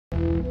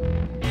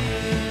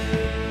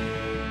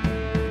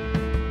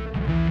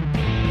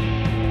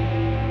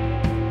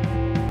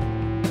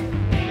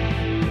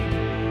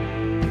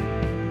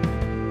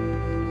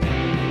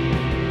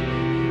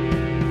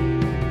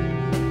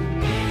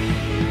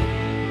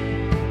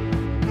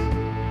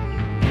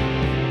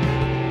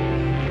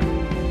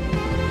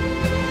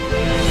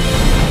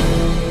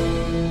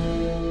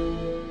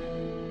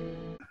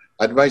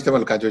አድማጭ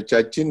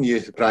ተመልካቾቻችን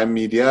ይህ ፕራይም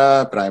ሚዲያ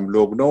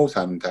ፕራይምሎግ ነው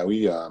ሳምንታዊ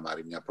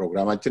የአማርኛ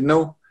ፕሮግራማችን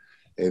ነው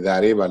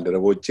ዛሬ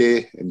ባልደረቦቼ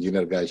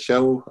ኢንጂነር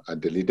ጋሻው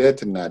አደሊደት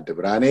እና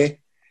አድብራኔ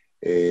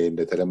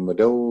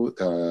እንደተለመደው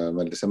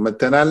ተመልሰን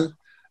መጥተናል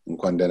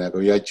እንኳን ደህና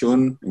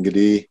ቆያችሁን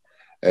እንግዲህ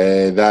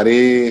ዛሬ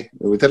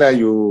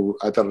በተለያዩ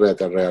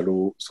አጠር ያሉ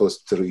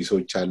ሶስት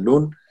ርዕሶች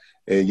አሉን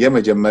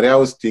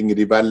የመጀመሪያው እስቲ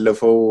እንግዲህ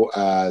ባለፈው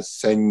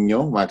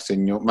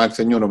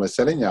ማክሰኞ ነው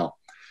መሰለኝ ያው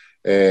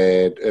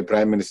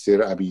ፕራይም ሚኒስተር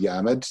አብይ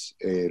አህመድ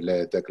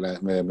ለጠቅላይ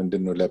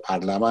ምንድነው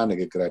ለፓርላማ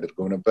ንግግር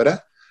አድርገው ነበር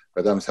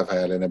በጣም ሰፋ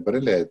ያለ ነበር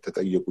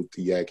ለተጠየቁት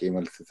ጥያቄ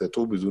መልስ ሰጡ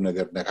ብዙ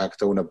ነገር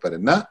ነካክተው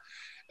ነበርና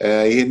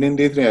ይሄን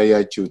እንዴት ነው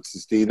ያያችሁት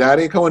እስቲ ዛሬ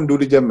ከወንዱ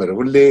ልጀምር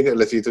ሁሌ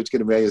ለሴቶች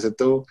ቅድሚያ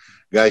የሰጠው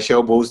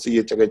ጋሻው በውስጥ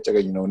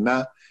እየጨቀጨቀኝ ነውና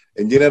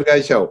ኢንጂነር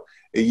ጋሻው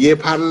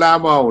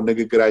የፓርላማው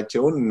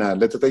ንግግራቸውና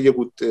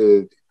ለተጠየቁት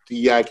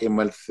ጥያቄ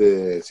መልስ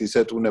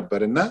ሲሰጡ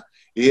ነበርና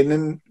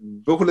ይሄንን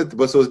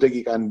በ2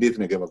 ደቂቃ እንዴት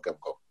ነው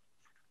ገመገምከው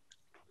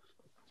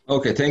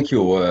ኦኬ ቴንክ ዩ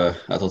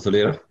አቶ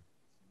ቶሌራ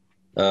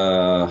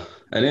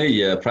እኔ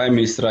የፕራይም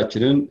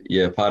ሚኒስትራችንን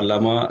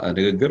የፓርላማ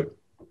ንግግር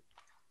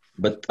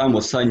በጣም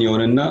ወሳኝ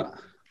የሆነና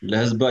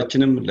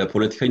ለህዝባችንም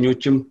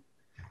ለፖለቲከኞችም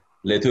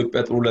ለኢትዮጵያ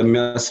ጥሩ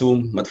ለሚያስቡም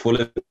መጥፎ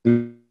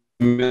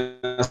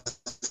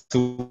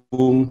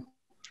ለሚያስቡም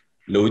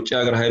ለውጭ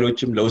ሀገር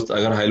ኃይሎችም ለውስጥ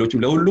ሀገር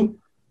ኃይሎችም ለሁሉም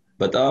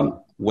በጣም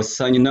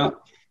ወሳኝና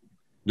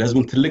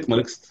ለህዝቡም ትልቅ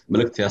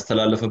መልእክት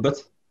ያስተላለፈበት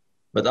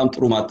በጣም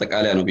ጥሩ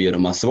ማጠቃለያ ነው ብዬ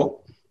ነው ማስበው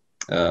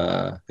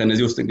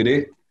ከነዚህ ውስጥ እንግዲህ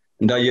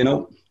እንዳየነው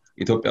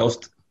ኢትዮጵያ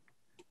ውስጥ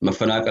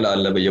መፈናቀል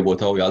አለ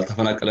በየቦታው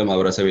ያልተፈናቀለ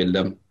ማህበረሰብ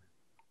የለም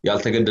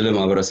ያልተገደለ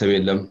ማህበረሰብ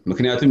የለም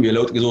ምክንያቱም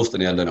የለውጥ ጊዜ ውስጥ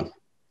ነው ያለነው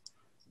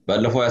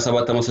ባለፈው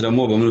 27 ዓመት ደግሞ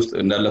በምን ውስጥ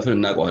እንዳለፈን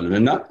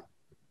እናውቀዋለንና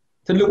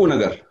ትልቁ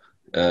ነገር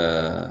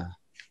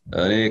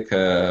እኔ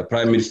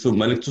ከፕራይም ሚኒስትሩ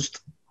መልእክት ውስጥ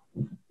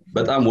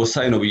በጣም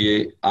ወሳኝ ነው ብዬ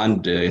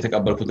አንድ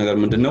የተቀበልኩት ነገር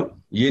ምንድነው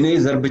የኔ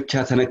ዘር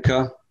ብቻ ተነካ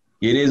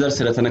የኔ ዘር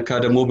ስለተነካ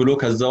ደግሞ ብሎ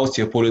ከዛው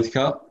የፖለቲካ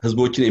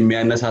ህዝቦችን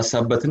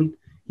የሚያነሳሳበትን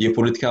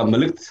የፖለቲካ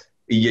መልእክት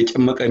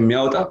እየጨመቀ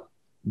የሚያወጣ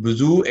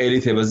ብዙ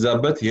ኤሊት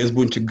የበዛበት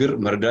የህዝቡን ችግር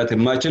መርዳት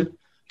የማይችል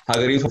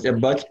ሀገሪቱ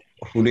ተጨባጭ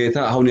ሁኔታ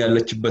አሁን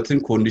ያለችበትን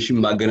ኮንዲሽን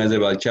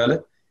ማገናዘብ አልቻለ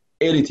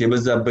ኤሊት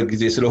የበዛበት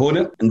ጊዜ ስለሆነ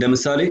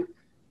እንደምሳሌ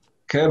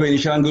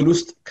ከቤኒሻንጉል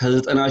ውስጥ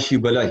ከ90,000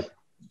 በላይ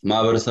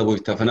ማህበረሰቦች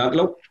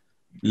ተፈናቅለው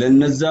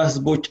ለነዛ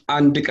ህዝቦች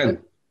አንድ ቀን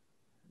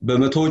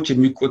በመቶዎች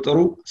የሚቆጠሩ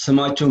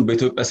ስማቸውን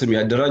በኢትዮጵያ ስም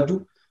ያደራጁ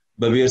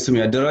በብሔር ስም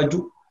ያደራጁ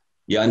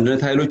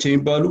የአንድነት ኃይሎች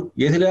የሚባሉ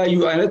የተለያዩ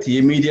አይነት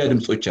የሚዲያ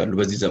ድምጾች አሉ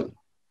በዚህ ዘመን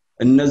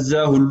እነዛ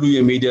ሁሉ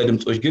የሚዲያ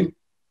ድምጾች ግን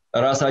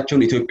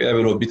ራሳቸውን ኢትዮጵያ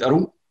ብለው ቢጠሩ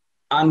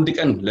አንድ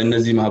ቀን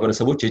ለነዚህ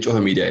ማህበረሰቦች የጮኸ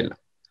ሚዲያ የለም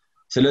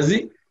ስለዚህ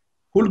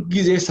ሁሉ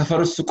ጊዜ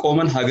ሰፈርስ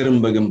ቆመን ሀገርን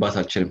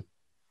መገንባታችን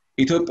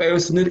ኢትዮጵያዊ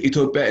ስንል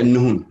ኢትዮጵያ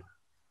እንሁን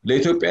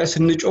ለኢትዮጵያ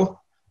ስንጮህ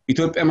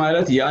ኢትዮጵያ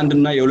ማለት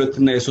የአንድና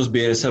የሁለትና የሶስት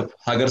ብሔረሰብ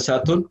ሀገር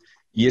ሳትሆን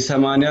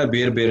የ80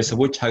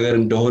 ብሔረሰቦች ሀገር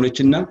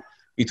እንደሆነችና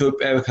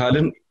ኢትዮጵያዊ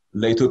ካልን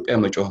ለኢትዮጵያ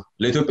መጮህ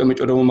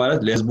ደግሞ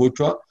ማለት ለህዝቦቿ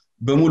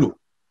በሙሉ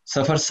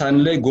ሰፈር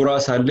ሳንላይ ጎራ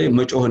ሳንላይ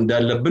መጮህ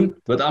እንዳለብን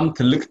በጣም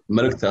ትልቅ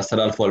መልእክት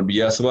አስተላልፏል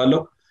ብዬ አስባለሁ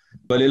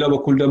በሌላ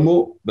በኩል ደግሞ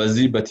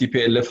በዚህ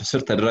በቲፒኤልኤፍ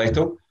ስር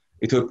ተደራጅተው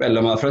ኢትዮጵያን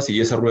ለማፍረስ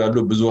እየሰሩ ያሉ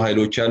ብዙ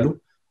ኃይሎች አሉ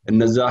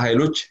እነዛ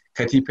ኃይሎች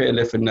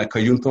ከቲፒኤልኤፍ እና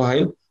ከዩንቶ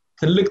ኃይል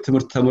ትልቅ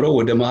ትምህርት ተምረው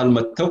ወደ መሃል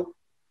መጥተው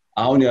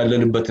አሁን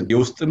ያለንበትን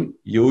የውስጥም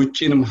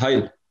የውጭንም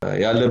ኃይል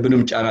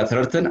ያለብንም ጫና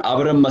ተረድተን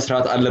አብረን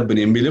መስራት አለብን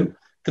የሚልም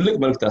ትልቅ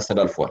መልእክት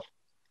አስተላልፏል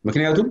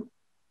ምክንያቱም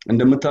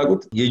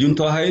እንደምታውቁት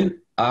የዩንቶ ኃይል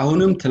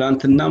አሁንም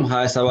ትላንትናም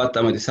 27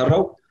 ዓመት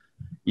የሰራው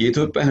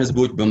የኢትዮጵያ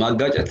ህዝቦች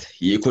በማጋጨት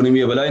የኢኮኖሚ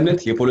የበላይነት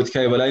የፖለቲካ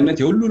የበላይነት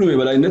የሁሉንም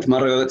የበላይነት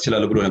ማረጋገጥ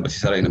ይችላል ብሎ ነበር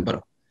ሲሰራ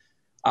የነበረው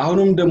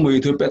አሁንም ደግሞ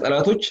የኢትዮጵያ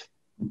ጠላቶች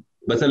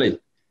በተለይ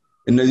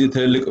እነዚህ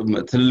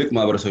ትልቅ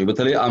ማህበረሰቦች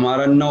በተለይ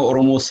አማራና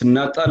ኦሮሞ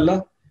ስናጣላ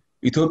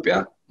ኢትዮጵያ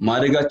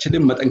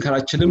ማደጋችንም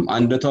መጠንከራችንም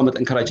አንደቷ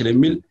መጠንከራችን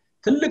የሚል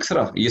ትልቅ ስራ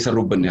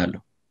እየሰሩብን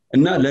ያለው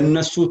እና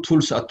ለነሱ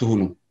ቱልስ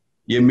አትሁኑ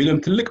የሚልም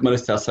ትልቅ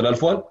መልእክት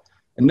አስተላልፏል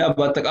እና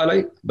በአጠቃላይ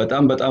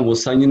በጣም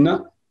ወሳኝና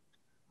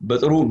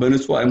በጥሩ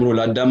በንጹህ አይምሮ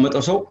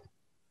ላዳመጠው ሰው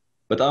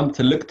በጣም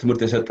ትልቅ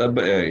ትምህርት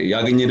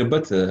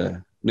ያገኘንበት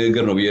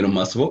ንግግር ነው ብዬ ነው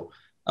ማስበው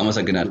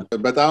አመሰግናለሁ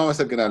በጣም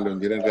አመሰግናለሁ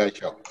ኢንጂነር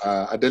ጋሻው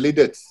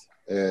አደሊደት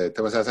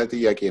ተመሳሳይ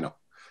ጥያቄ ነው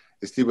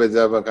እስቲ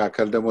በዛ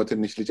በቃከል ደግሞ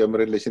ትንሽ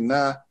ልጨምርልሽና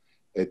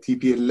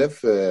ቲፒኤልኤፍ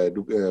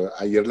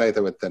አየር ላይ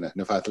ተበተነ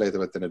ንፋስ ላይ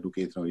ተበተነ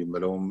ዱቄት ነው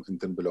የሚለውም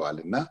እንትን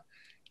ብለዋልና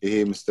ይሄ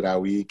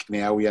ምስጥራዊ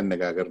ቅኔያዊ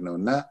አነጋገር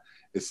ነውና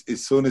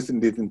እሱንስ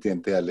እንዴት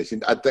እንትን ያለሽ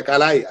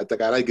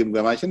አጠቃላይ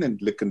ግምገማሽን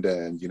ልክ እንደ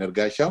ኢንጂነር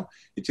ጋሻው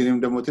እቺንም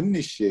ደግሞ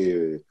ትንሽ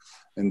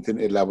እንትን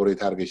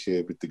ኤላቦሬት አድርገሽ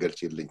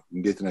ብትገልጪልኝ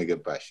እንዴት ነው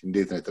የገባሽ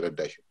እንዴት ነው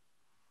ተረዳሽው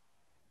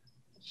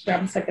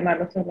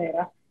አመሰግናለሁ ቶሌራ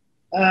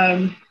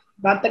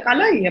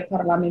በአጠቃላይ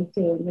የፓርላሜንት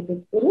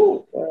ንግግሩ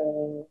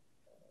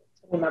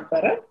ጥሩ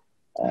ነበረ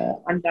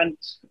አንዳንድ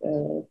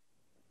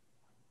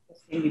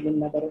የሚሉ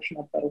ነገሮች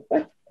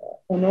ነበሩበት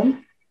ሆኖም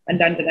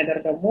አንዳንድ ነገር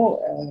ደግሞ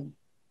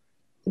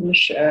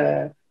ትንሽ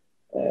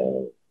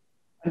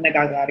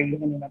አነጋጋሪ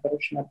የሆኑ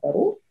ነገሮች ነበሩ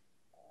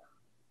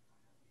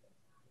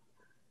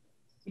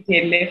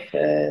TPLF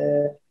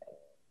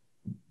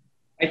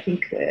I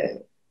think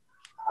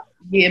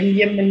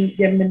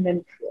የምን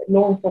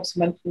law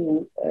enforcement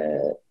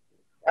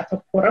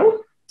አተኮረው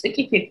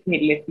ጥቂት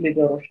TPLF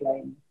ሊደሮች ላይ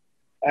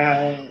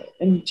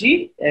እንጂ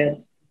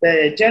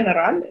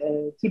በጀነራል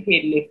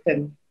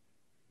TPLFን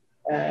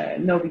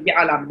ነው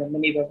በየዓላምም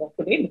እኔ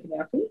በበኩሌ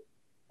ምክንያቱም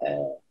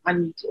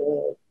አንድ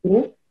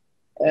ግሩፕ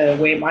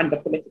ወይም አንድ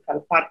ፖለቲካል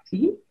ፓርቲ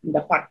እንደ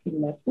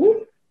ፓርቲነቱ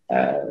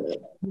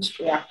ውስጡ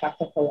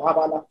ያካተተው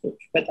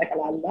አባላቶች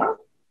በጠቅላላ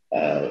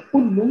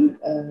ሁሉም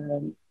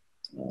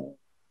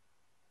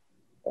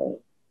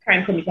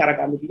ክራይም ኮሚት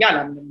ያደርጋሉ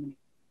በየዓላምም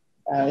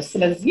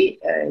ስለዚህ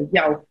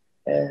ያው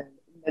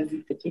እነዚህ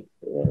ጥቂት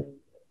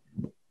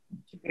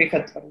ችግር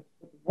የፈጠሩ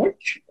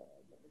ቡድኖች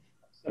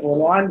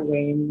ሰሮላን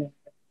ወይም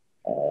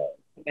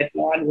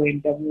ተገድለዋል ወይም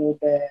ደግሞ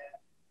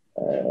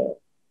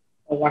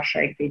በዋሻ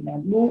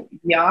ይገኛሉ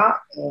ያ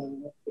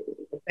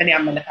በእኔ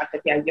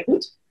አመለካከት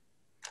ያየሁት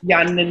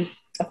ያንን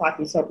ጥፋት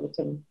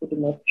የሰሩትን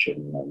ቡድኖች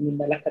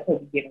የሚመለከተው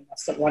ብዬ ነው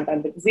የማስበው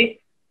አንዳንድ ጊዜ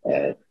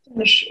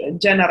ትንሽ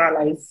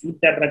ጀነራላይዝ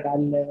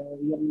ይደረጋል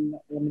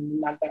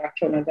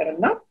የምንናገራቸው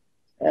ነገርና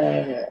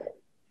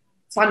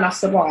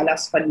ሳናስበው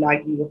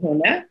አላስፈላጊ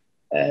የሆነ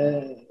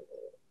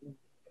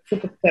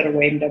ፍክክር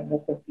ወይም ደግሞ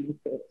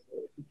ኮንፍሊክት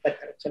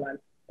ሊፈጠር ይችላል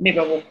እኔ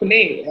በበኩሌ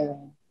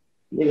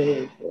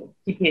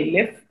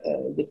TPLF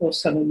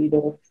የተወሰኑ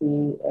ሊደሮቹ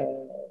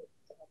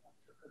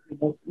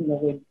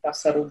ነው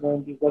ታሰሩ ነው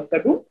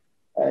እንዲወገዱ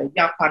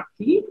ያ ፓርቲ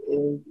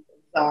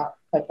እዛ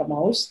ከተማ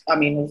ውስጥ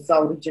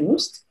እዛው ሪጅን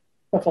ውስጥ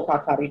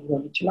ተፎካካሪ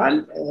ሊሆን ይችላል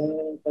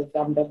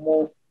በዛም ደግሞ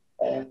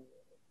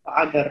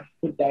በአገር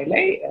ጉዳይ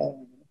ላይ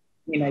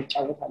ሚና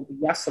ይጫወታል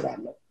ብዬ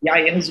አስባለሁ ያ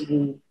የህዝቡ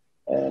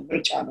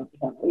ምርጫ ነው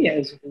የሚሆነው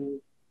የህዝቡ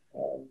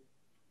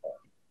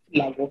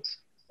ፍላጎት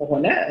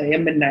ሆነ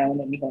የምናየው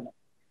ነው የሚሆነው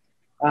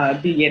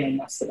ብዬ ነው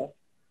የማስበው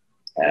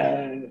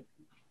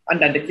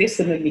አንዳንድ ጊዜ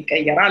ስምም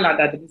ይቀየራል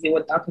አንዳንድ ጊዜ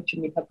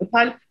ወጣቶችም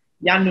ይፈቱታል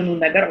ያንኑ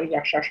ነገር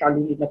ያሻሻሉ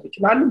ሊመጡ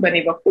ይችላሉ በእኔ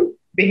በኩል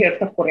ብሔር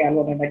ተኮር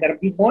ያልሆነ ነገር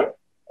ቢሆን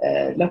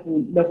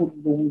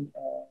ለሁሉም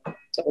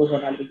ጥሩ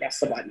ይሆናል ብዬ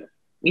አስባለሁ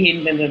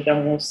ይሄንን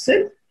ደግሞ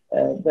ስል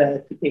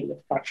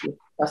በቲፒኤልኤፍ ፓርቲ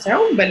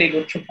ሳይሆን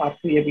በሌሎችም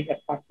ፓርቲ የብሔር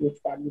ፓርቲዎች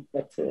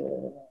ባሉበት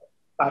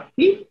ፓርቲ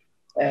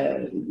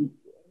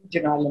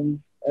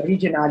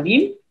ሪጂናሊ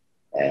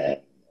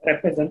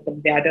ሪፕሬዘንት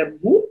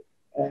እንዲያደርጉ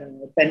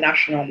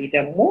በናሽናሊ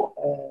ደግሞ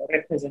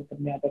ሪፕሬዘንት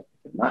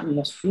የሚያደርጉትና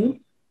እነሱ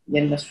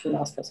የነሱን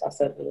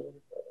አስተሳሰብ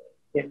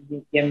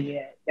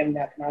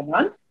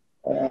የሚያጥናናን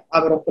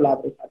አብሮ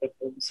ኮላቦሬት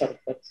አድርገው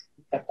የሚሰሩበት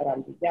ይፈጠራል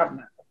ብዬ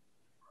አምናለሁ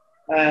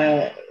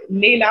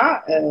ሌላ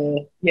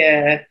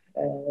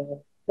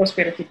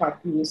የፕሮስፔሪቲ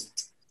ፓርቲ ውስጥ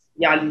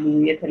ያሉ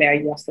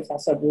የተለያዩ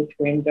አስተሳሰቦች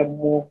ወይም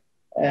ደግሞ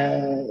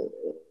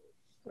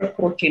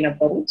ክርክሮች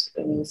የነበሩት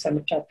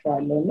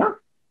ሰምቻቸዋለሁና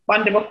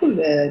በአንድ በኩል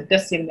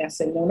ደስ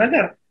የሚያሰኘው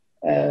ነገር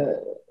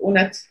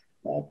እውነት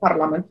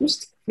ፓርላመንት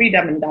ውስጥ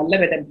ፍሪደም እንዳለ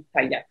በደንብ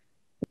ይታያል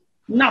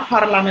እና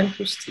ፓርላመንት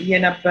ውስጥ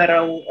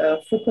የነበረው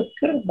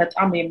ፉክክር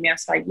በጣም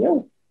የሚያሳየው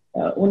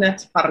እውነት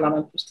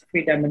ፓርላመንት ውስጥ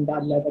ፍሪደም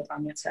እንዳለ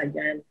በጣም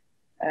ያሳያል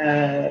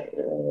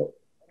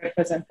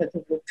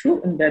ሪፕሬዘንታቲቮቹ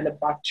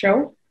እንደልባቸው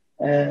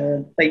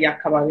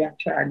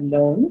በየአካባቢያቸው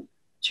ያለውን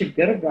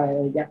ችግር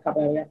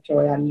በየአካባቢያቸው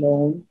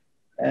ያለውን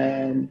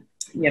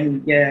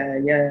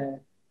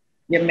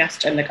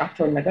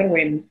የሚያስጨንቃቸውን ነገር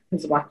ወይም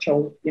ህዝባቸው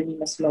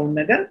የሚመስለውን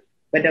ነገር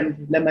በደንብ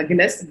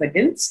ለመግለጽ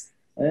በግልጽ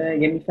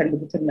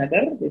የሚፈልጉትን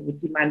ነገር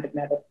ዲማንድ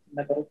የሚያደርጉትን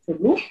ነገሮች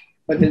ሁሉ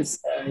በግልጽ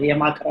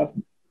የማቅረብ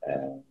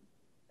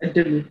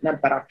እድል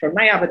ነበራቸውና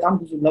ያ በጣም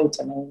ብዙ ለውጥ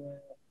ነው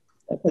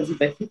ከዚህ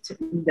በፊት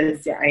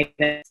እንደዚህ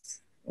አይነት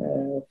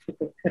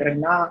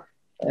ፍክክርና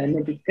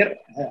ንግግር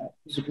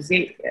ብዙ ጊዜ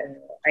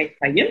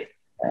አይታይም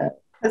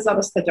ከዛ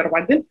በስተጀርባ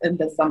ግን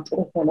እንደዛም ጥሩ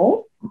ሆኖ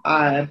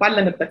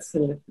ባለንበት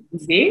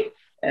ጊዜ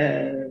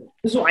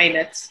ብዙ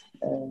አይነት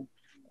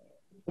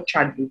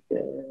ቻሉ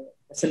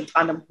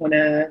በስልጣንም ሆነ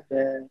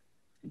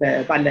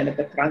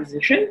ባለንበት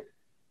ትራንዚሽን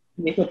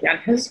የኢትዮጵያን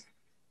ህዝብ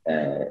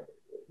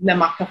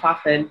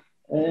ለማከፋፈል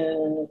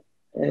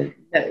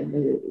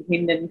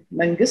ይህንን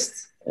መንግስት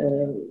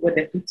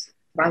ወደፊት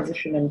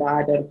ትራንዚሽን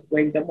እንዳያደርግ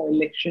ወይም ደግሞ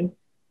ኤሌክሽን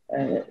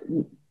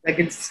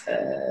በግልጽ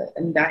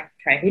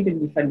እንዳይካሄድ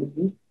የሚፈልጉ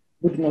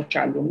ቡድኖች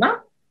አሉና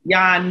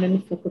ያንን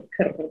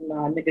ፉክክርና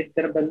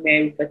ንግግር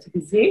በሚያዩበት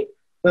ጊዜ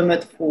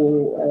በመጥፎ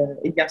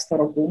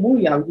እያስተረጎሙ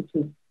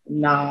ዩቱብ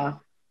እና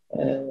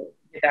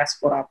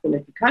የዲያስፖራ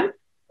ፖለቲካን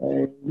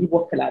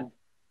ይወክላሉ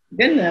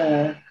ግን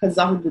ከዛ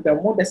ሁሉ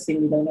ደግሞ ደስ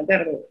የሚለው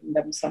ነገር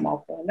እንደምሰማው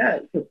ከሆነ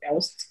ኢትዮጵያ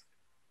ውስጥ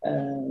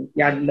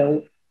ያለው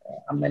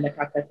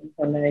አመለካከትም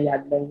ሆነ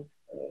ያለው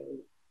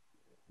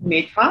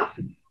ሁኔታ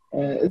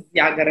እዚህ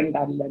ሀገር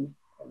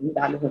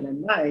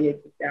እንዳልሆነና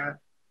የኢትዮጵያ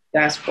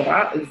ዲያስፖራ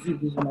እዚህ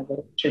ብዙ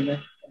ነገሮችን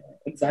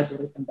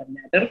ኤግዛጀሬት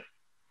እንደሚያደርግ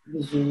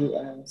ብዙ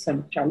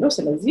ሰምቻለሁ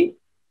ስለዚህ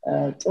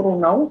ጥሩ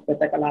ነው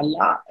በተቀላላ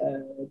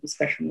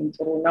ዲስከሽኑ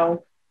ጥሩ ነው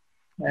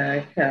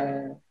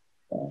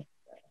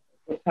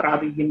ዶክተር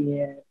አብይም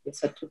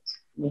የሰጡት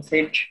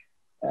ሜሴጅ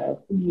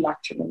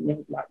ሁላችንም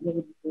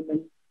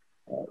የሁሉንም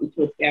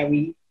ኢትዮጵያዊ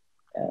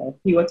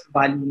ህይወት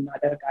ቫልዩ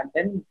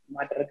እናደርጋለን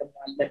ማድረግም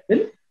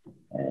አለብን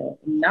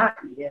እና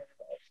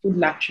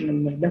ሁላችንም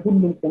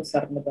ለሁሉም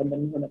ኮንሰርን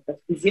በምንሆንበት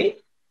ጊዜ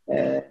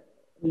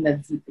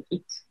እነዚህ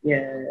ጥቂት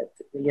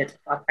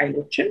የጥፋት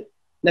ኃይሎችን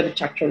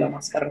ለብቻቸው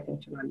ለማስቀረት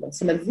እንችላለን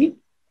ስለዚህ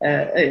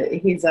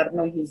ይሄ ዘር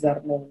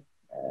ነው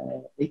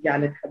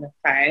እያለን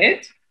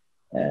ከመታየት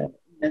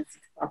እነዚህ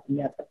ጥፋት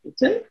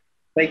የሚያጠፉትን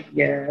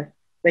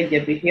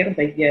በየብሔር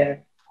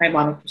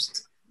በየሃይማኖት ውስጥ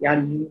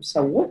ያሉ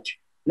ሰዎች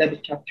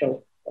ለብቻቸው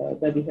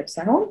በብሔር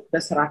ሳይሆን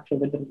በስራቸው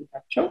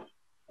በድርጊታቸው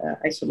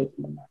አይሶሌት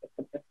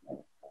የምናደርግበት ነው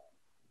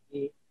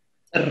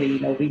ጥሪ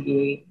ነው ብዬ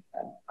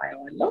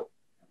አየዋለሁ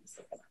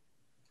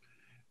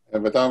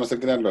በጣም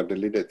አመሰግናለሁ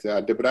አደልደት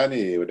አደብራኔ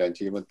ወደ አንቺ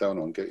የመጣው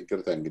ነው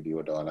ይቅርታ እንግዲህ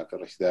ወደ ኋላ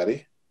ቀረሽ ዛሬ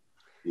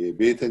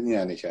የቤተኛ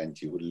ነሽ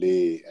አንቺ ሁሌ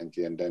አንቺ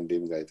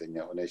አንዳንዴም ጋዜጠኛ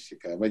ሆነሽ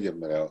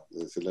ከመጀመሪያው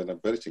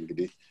ስለነበርሽ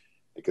እንግዲህ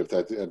ይቅርታ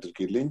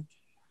አድርጊልኝ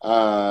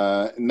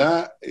እና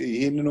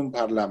ይሄንንም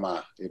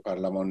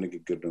የፓርላማውን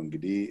ንግግር ነው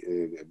እንግዲህ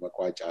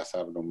መቋጫ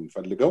ሐሳብ ነው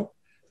የምንፈልገው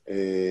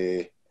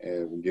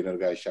ኢንጂነር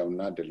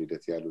ጋሻውና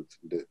ደልደት ያሉት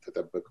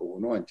ተጠበቀው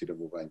ሆኖ አንቺ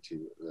ደግሞ ባንቺ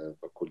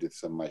በኩል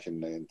የተሰማሽን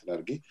እንትን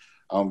አድርጊ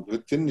አሁን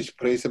ትንሽ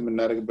ፕሬስ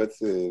የምናደርግበት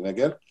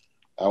ነገር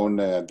አሁን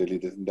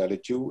ደልደት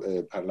እንዳለችው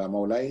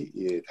ፓርላማው ላይ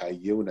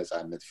የታየው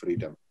ነፃነት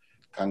ፍሪደም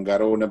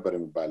ካንጋሮ ነበር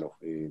የሚባለው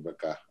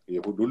በቃ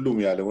ሁሉም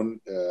ያለውን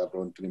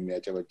አብሮንትን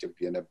የሚያጨበጭብ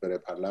የነበረ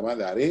ፓርላማ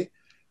ዛሬ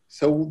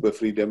ሰው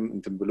በፍሪደም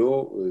እንትን ብሎ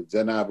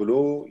ዘና ብሎ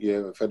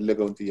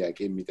የፈለገውን ጥያቄ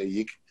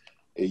የሚጠይቅ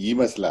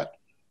ይመስላል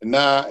እና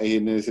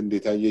ይሄንስ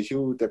እንዴት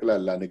አየሽው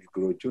ጠቅላላ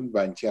ንግግሮቹን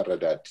ባንቺ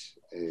አረዳድ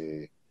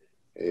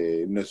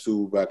እነሱ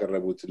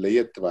ባቀረቡት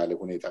ለየት ባለ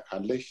ሁኔታ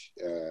ካለሽ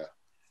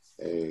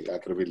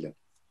አቅርቢልን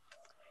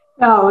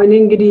እኔ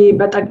እንግዲህ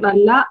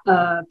በጠቅላላ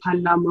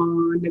ፓርላማ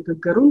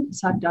ንግግሩን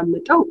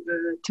ሳዳምጠው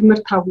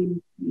ትምርታዊ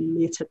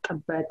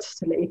የተሰጠበት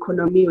ስለ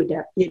ኢኮኖሚ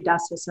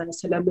የዳሰሰ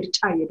ስለ ምርጫ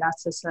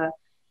የዳሰሰ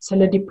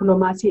ስለ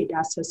ዲፕሎማሲ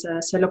የዳሰሰ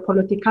ስለ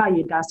ፖለቲካ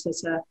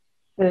የዳሰሰ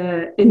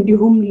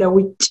እንዲሁም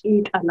ለውጪ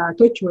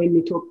ጠላቶች ወይም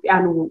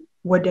ኢትዮጵያን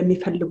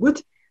ወደሚፈልጉት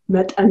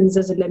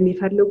መጠንዘዝ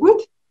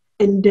ለሚፈልጉት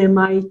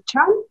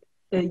እንደማይቻል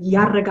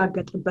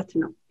ያረጋገጠበት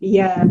ነው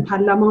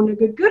የፓርላማው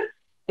ንግግር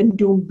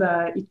እንዲሁም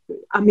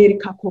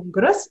በአሜሪካ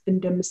ኮንግረስ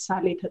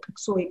እንደምሳሌ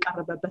ተጠቅሶ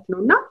የቀረበበት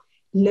ነውና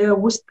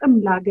ለውስጥም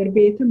ለሀገር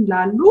ቤትም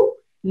ላሉ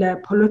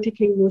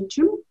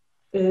ለፖለቲከኞችም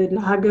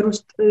ለሀገር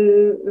ውስጥ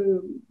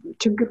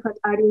ችግር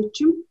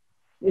ፈጣሪዎችም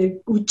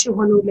ውጪ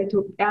ሆነው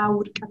ለኢትዮጵያ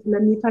ውድቀት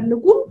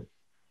ለሚፈልጉ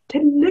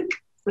ትልቅ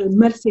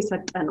መልስ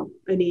የሰጠ ነው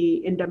እኔ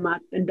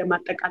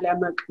እንደማጠቃለያ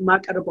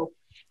ማቀርበው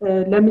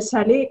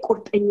ለምሳሌ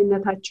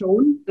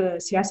ቁርጠኝነታቸውን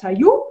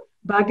ሲያሳዩ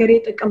በአገሬ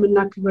ጥቅምና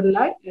ክብር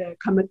ላይ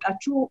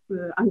ከመጣችሁ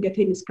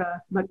አንገቴን እስከ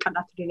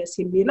መቀላት ድረስ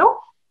የሚለው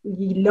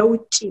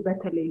ለውጪ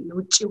በተለይ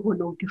ለውጪ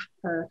ሆነው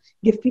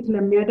ግፊት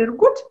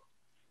ለሚያደርጉት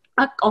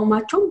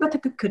አቋማቸውን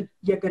በትክክል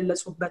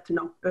የገለጹበት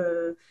ነው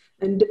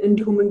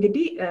እንዲሁም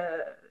እንግዲህ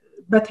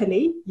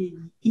በተለይ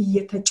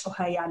እየተጮኸ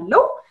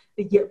ያለው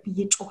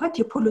የጮኸት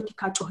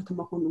የፖለቲካ ጮኸት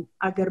መሆኑ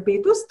አገር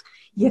ቤት ውስጥ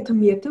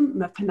የትም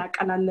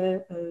መፈናቀል አለ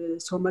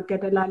ሰው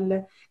መገደል አለ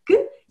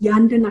ግን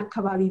ያንድን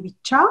አካባቢ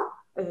ብቻ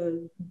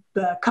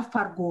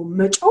በከፋርጎ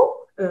መጮው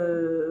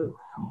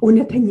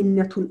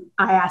ኡነተኝነቱን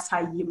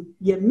አያሳይም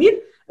የሚል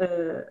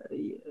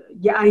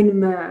የአይን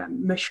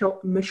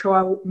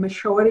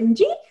መሸወር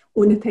እንጂ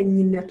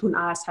ኡነተኝነቱን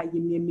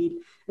አያሳይም የሚል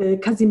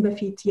ከዚህም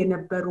በፊት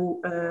የነበሩ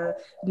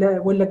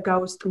ለወለጋ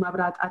ውስጥ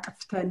ማብራት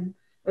አጥፍተን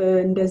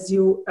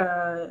እንደዚሁ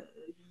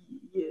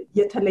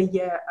የተለየ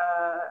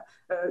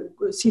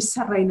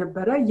ሲሰራ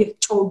የነበረ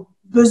የጮው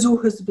ብዙ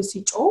ህዝብ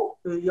ሲጮው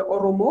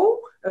የኦሮሞ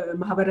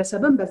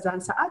ማህበረሰብን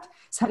በዛን ሰዓት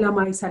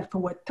ሰላማዊ ሰልፍ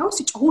ወጥተው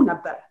ሲጮሁ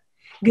ነበር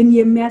ግን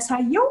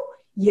የሚያሳየው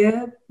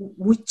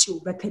የውጪው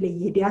በተለይ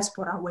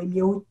የዲያስፖራ ወይም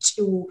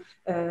የውጪው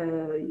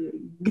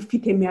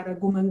ግፊት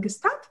የሚያደርጉ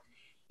መንግስታት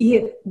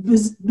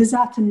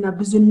ብዛትና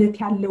ብዙነት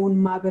ያለውን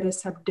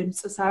ማህበረሰብ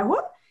ድምጽ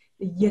ሳይሆን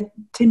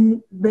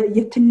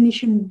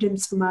የትንሽን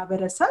ድምጽ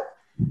ማህበረሰብ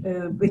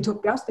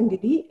በኢትዮጵያ ውስጥ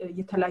እንግዲህ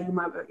የተለያዩ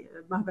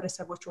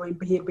ማህበረሰቦች ወይም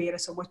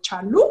ብሔረሰቦች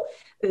አሉ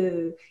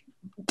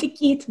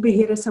ጥቂት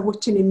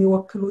ብሔረሰቦችን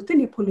የሚወክሉትን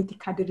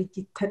የፖለቲካ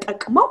ድርጅት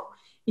ተጠቅመው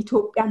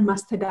ኢትዮጵያን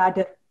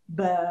ማስተዳደር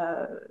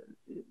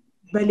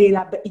በሌላ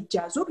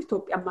በእጃዙር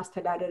ኢትዮጵያን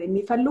ማስተዳደር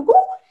የሚፈልጉ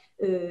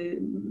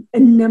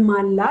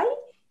እነማን ላይ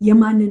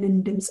የማንንን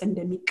ድምጽ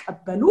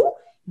እንደሚቀበሉ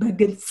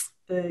በግልጽ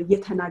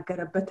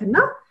የተናገረበትና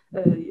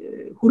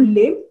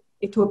ሁሌም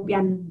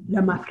ኢትዮጵያን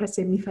ለማፍረስ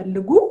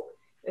የሚፈልጉ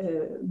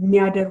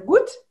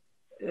የሚያደርጉት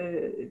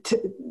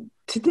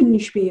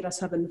ትንሽ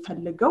ብሔረሰብን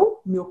ፈልገው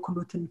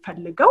የሚወክሉትን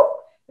ፈልገው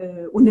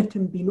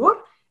እውነትም ቢኖር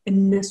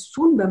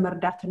እነሱን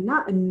በመርዳትና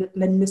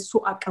ለነሱ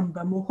አቅም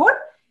በመሆን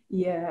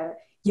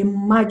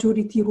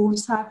የማጆሪቲ ሩል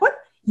ሳይሆን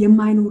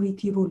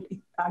የማይኖሪቲ ሩል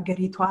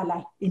አገሪቷ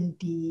ላይ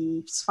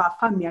እንዲስፋፋ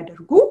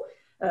የሚያደርጉ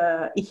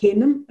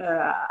ይሄንም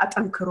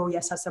አጠንክሮ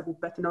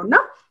ያሳሰቡበት ነውና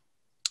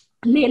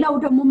ሌላው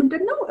ደግሞ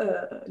ምንድነው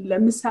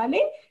ለምሳሌ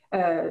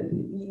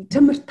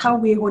ትምርታው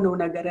የሆነው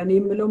ነገር እኔ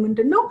የምለው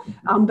ምንድነው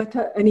አሁን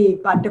እኔ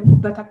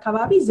ባደኩበት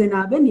አካባቢ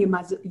ዝናብን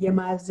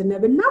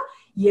የማዝነብና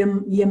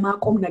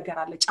የማቆም ነገር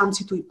አለ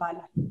ጫምሲቱ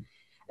ይባላል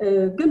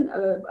ግን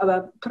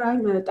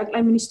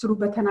ጠቅላይ ሚኒስትሩ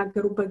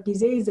በተናገሩበት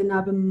ጊዜ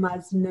ዝናብን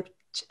ማዝነብ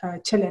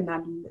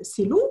ችለናል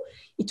ሲሉ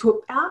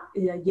ኢትዮጵያ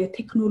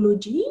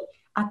የቴክኖሎጂ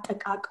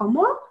አጠቃቀሟ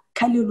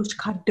ከሌሎች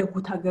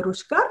ካደጉት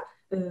ሀገሮች ጋር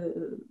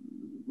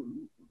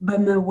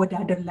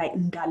በመወዳደር ላይ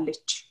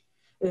እንዳለች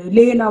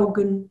ሌላው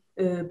ግን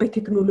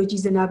በቴክኖሎጂ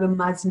ዝናብን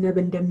ማዝነብ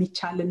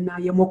እንደሚቻልና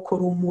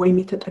የሞከሩም ወይም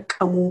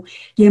የተጠቀሙ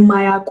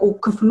የማያውቁ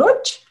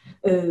ክፍሎች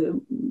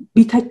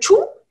ቢተቹ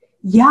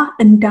ያ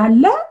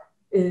እንዳለ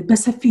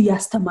በሰፊው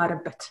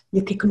ያስተማረበት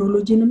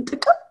የቴክኖሎጂንም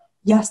ጥቅም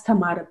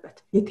ያስተማረበት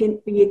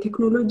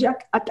የቴክኖሎጂ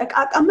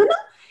አጠቃቀምና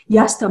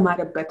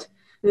ያስተማረበት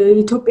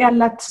ኢትዮጵያ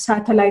ያላት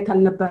ሳተላይት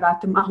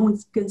አልነበራትም አሁን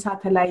ግን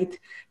ሳተላይት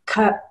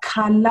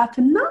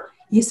ካላትና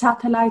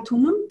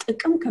የሳተላይቱንም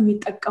ጥቅም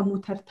ከሚጠቀሙ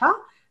ተርታ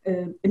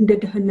እንደ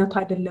ደህነቱ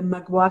አይደለም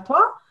መግባቷ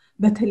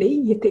በተለይ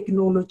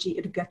የቴክኖሎጂ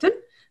እድገትን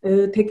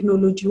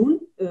ቴክኖሎጂውን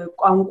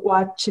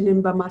ቋንቋችንን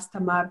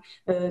በማስተማር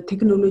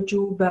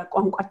ቴክኖሎጂው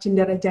በቋንቋችን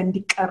ደረጃ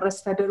እንዲቀረስ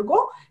ተደርጎ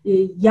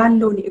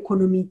ያለውን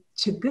ኢኮኖሚ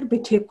ችግር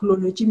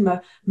በቴክኖሎጂ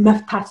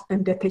መፍታት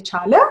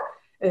እንደተቻለ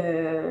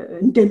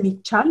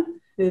እንደሚቻል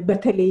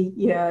በተለይ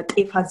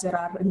የጤፍ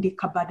አዘራር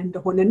እንዲከባድ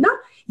እንደሆነና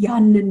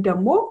ያንን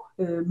ደግሞ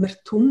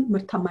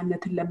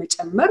ምርታማነትን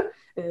ለመጨመር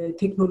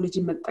ቴክኖሎጂ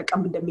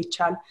መጠቀም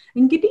እንደሚቻል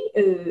እንግዲህ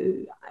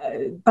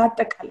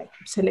በአጠቃላይ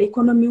ስለ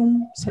ኢኮኖሚውም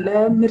ስለ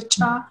ምርጫ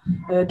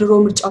ድሮ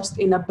ምርጫ ውስጥ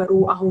የነበሩ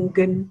አሁን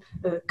ግን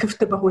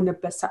ክፍት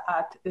በሆነበት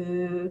ሰዓት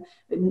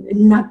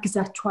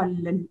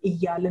እናግዛቸዋለን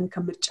እያለን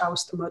ከምርጫ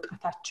ውስጥ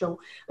መውጣታቸው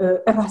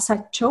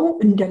ራሳቸው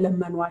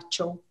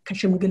እንደለመኗቸው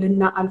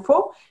ከሽምግልና አልፎ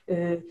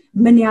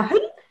ምን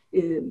ያህል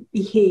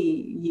ይሄ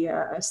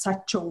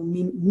የእሳቸው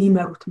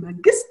የሚመሩት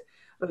መንግስት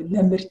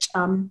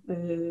ለምርጫም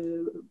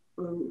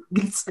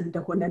ግልጽ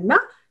እንደሆነና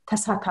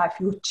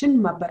ተሳታፊዎችን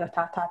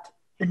ማበረታታት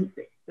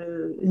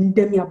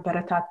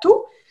እንደሚያበረታቱ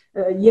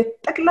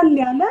የጠቅለል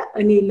ያለ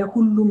እኔ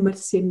ለሁሉም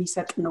መልስ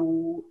የሚሰጥ ነው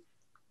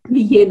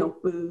ብዬ ነው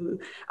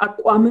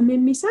አቋምም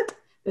የሚሰጥ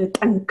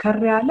ጠንከር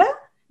ያለ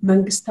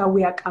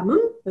መንግስታዊ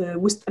አቋምም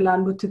ውስጥ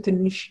ላሉት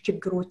ትንሽ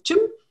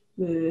ችግሮችም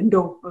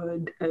እንደው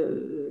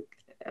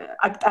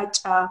አቅጣጫ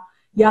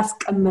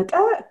ያስቀመጠ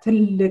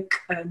ትልቅ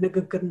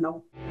ንግግር ነው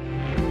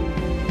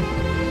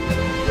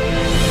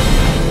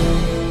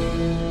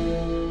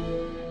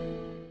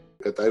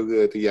ቀጣዩ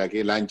ጥያቄ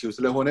ላንቺው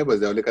ስለሆነ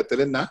በዛው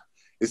ለቀጥልና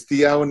እስቲ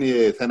ያውን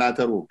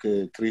የሰናተሩ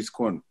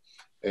ክሪስኮን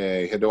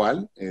ሄደዋል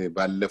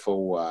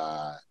ባለፈው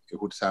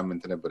እሁድ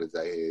ሳምንት ነበር እዛ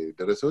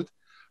ደረሱት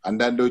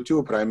አንዳንዶቹ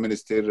ፕራይም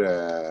ሚኒስተር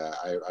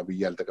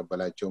አብይ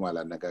አልተቀበላቸውም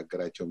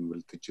አላነጋገራቸውም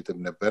ምልጥጭትም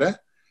ነበረ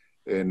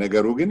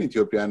ነገሩ ግን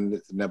ኢትዮጵያን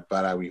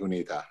ነባራዊ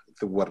ሁኔታ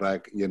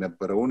ትወራቅ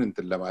የነበረውን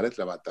እንትን ለማለት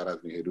ለማጣራት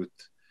ነው ሄዱት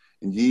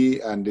እንጂ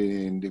አንድ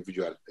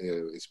ኢንዲቪጁዋል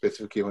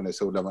ስፔሲፊክ የሆነ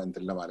ሰው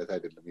እንትን ለማለት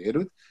አይደለም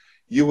ሄዱት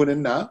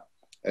ይሁንና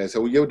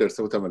ሰውየው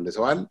ደርሰው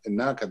ተመልሰዋል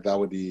እና ከዛ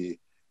ወዲህ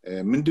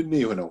ምንድነው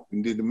የሆነው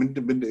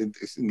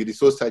እንግዲህ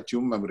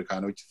ሶስታችሁም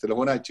አሜሪካኖች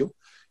ስለሆናችሁ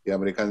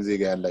የአሜሪካን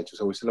ዜጋ ያላችሁ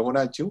ሰዎች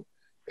ስለሆናችሁ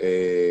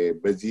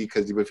በዚህ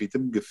ከዚህ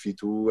በፊትም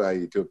ግፊቱ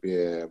ኢትዮጵያ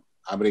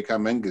አሜሪካ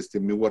መንግስት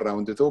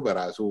የሚወራውን ትቶ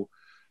በራሱ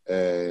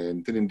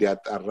እንትን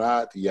እንዲያጣራ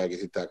ጥያቄ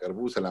ሲታቀርቡ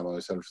ሰላማዊ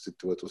ሰልፍ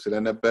ስትወጡ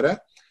ስለነበረ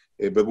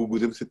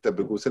በጉጉትም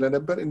ስትጠብቁ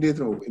ስለነበር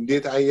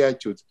እንዴት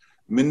አያችሁት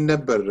ምን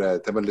ነበር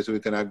ተመልሰው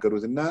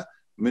የተናገሩትና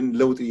ምን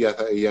ለውጥ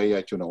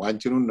ያያያችሁ ነው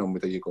አንቺኑን ነው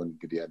የምጠይቀው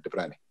እንግዲህ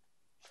አድብራኔ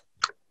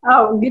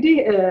አው እንግዲህ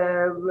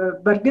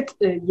በርግጥ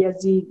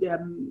የዚህ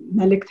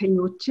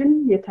መልእክተኞችን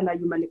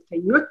የተለያዩ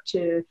መልእክተኞች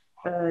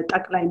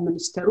ጠቅላይ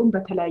ሚኒስትሩን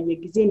በተለያየ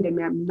ጊዜ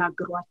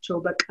እንደሚያናግሯቸው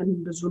በቀን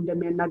ብዙ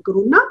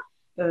እንደሚያናግሩና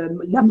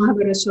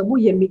ለማህበረሰቡ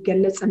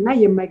የሚገለጽና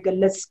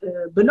የማይገለጽ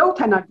ብለው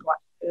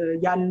ተናግሯል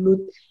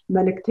ያሉት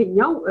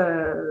መልእክተኛው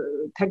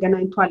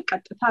ተገናኝቷል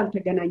ቀጥታ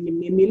አልተገናኘም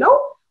የሚለው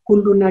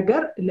ሁሉ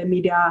ነገር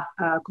ለሚዲያ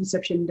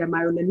ኮንሰፕሽን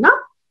እንደማይውልና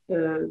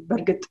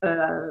በርግጥ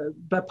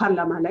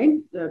በፓርላማ ላይ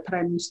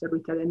ፕራይም ሚኒስተሩ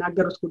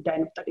የተናገሩት ጉዳይ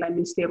ነው ጠቅላይ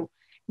ሚኒስትሩ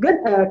ግን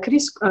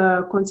ክሪስ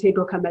ኮንሴዶ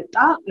ከመጣ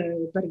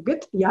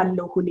በርግጥ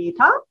ያለው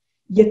ሁኔታ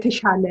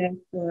የተሻለ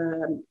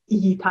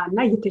እይታና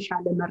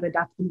የተሻለ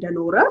መረዳት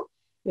እንደኖረ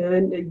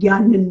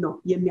ያንን ነው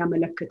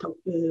የሚያመለክተው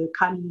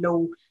ካለው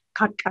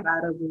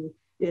ካቀራረቡ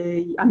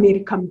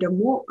አሜሪካም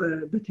ደግሞ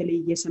በተለይ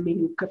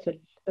የሰሜኑ ክፍል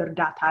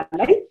እርዳታ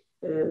ላይ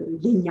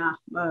የኛ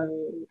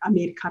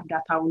አሜሪካ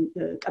እርዳታውን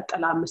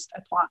ቀጥላ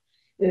መስጠቷ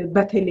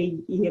በተለይ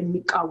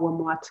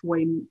የሚቃወሟት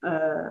ወይም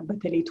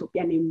በተለይ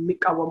ኢትዮጵያን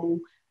የሚቃወሙ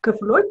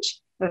ክፍሎች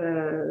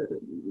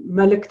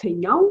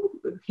መልእክተኛው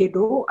ሄዶ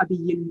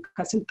አብይን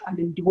ከስልጣን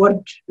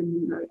እንዲወርድ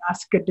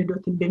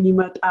አስገድዶት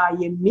እንደሚመጣ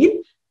የሚል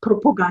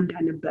ፕሮፓጋንዳ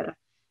ነበረ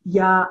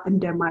ያ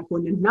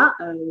እንደማይሆንና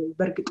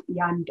በርግጥ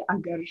ያንድ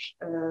አገር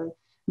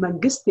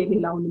መንግስት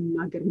የሌላውንም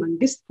ሀገር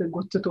መንግስት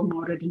ጎትቶ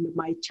ማውረድ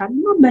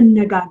እንደማይቻልና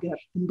መነጋገር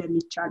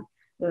እንደሚቻል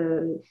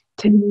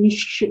ትንሽ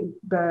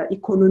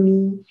በኢኮኖሚ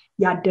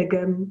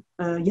ያደገም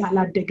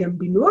ያላደገም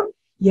ቢኖር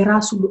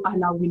የራሱ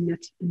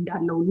ሉዓላዊነት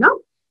እንዳለውና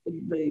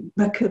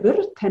በክብር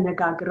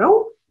ተነጋግረው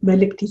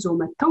መልእክት ይዞ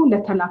መተው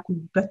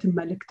ለተላኩበት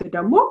መልእክት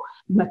ደግሞ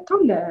መተው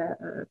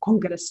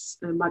ለኮንግረስ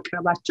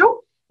ማቅረባቸው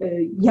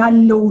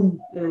ያለውን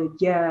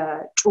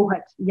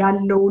የጩኸት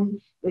ያለውን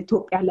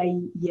ኢትዮጵያ ላይ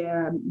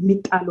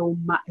የሚጣለው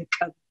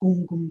ማዕቀብ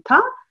ጉምጉምታ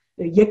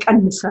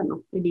የቀነሰ ነው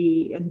እኔ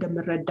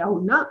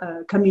እንደምረዳውና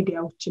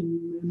ከሚዲያዎችም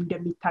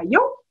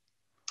እንደሚታየው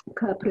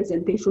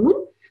ከፕሬዘንቴሽኑ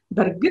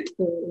በርግጥ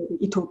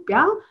ኢትዮጵያ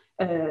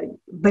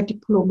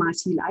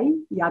በዲፕሎማሲ ላይ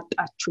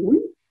ያጣችውን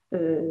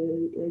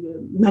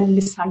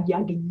መልሳ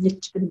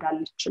ያገኘች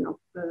እንዳለች ነው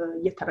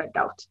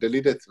የተረዳሁት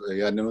ለሊደት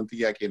ያንኑን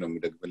ጥያቄ ነው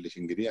የሚደግምልሽ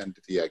እንግዲህ አንድ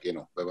ጥያቄ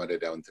ነው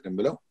በማለዳው እንትን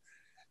ብለው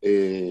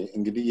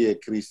እንግዲህ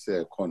የክሪስ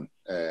ኮን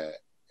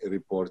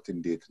ሪፖርት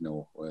እንዴት ነው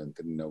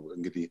እንትን ነው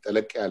እንግዲህ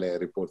ጠለቅ ያለ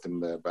ሪፖርትን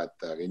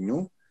ባታገኙ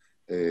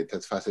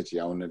ተስፋሰች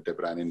ያውን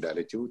ደብራኔ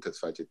እንዳለችው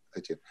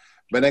ተስፋሰች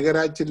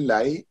በነገራችን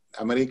ላይ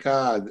አሜሪካ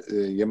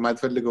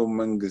የማትፈልገው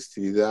መንግስት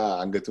ይዛ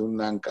አንገቱን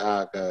አንቃ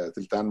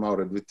ከስልጣን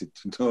ማውረድ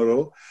ብትኖር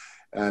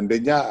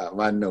አንደኛ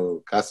ማን ነው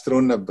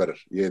ካስትሮን ነበር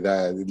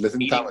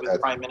ለስንት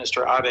ዓመታት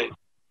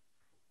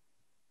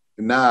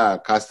እና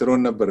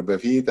ካስትሮን ነበር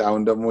በፊት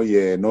አሁን ደግሞ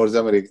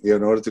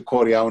የኖርዝ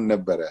ኮሪያውን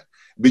ነበር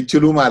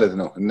ቢችሉ ማለት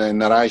ነው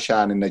እነ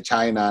ራሻን እነ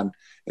ቻይናን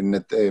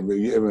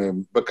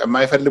በቃ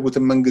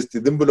የማይፈልጉትን መንግስት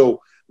ዝም ብለው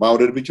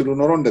ማውረድ ቢችሉ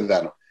ኖሮ እንደዛ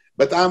ነው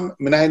በጣም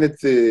ምን አይነት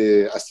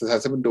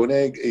አስተሳሰብ እንደሆነ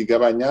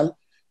ይገባኛል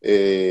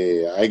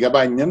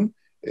አይገባኝም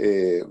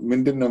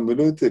ምንድነው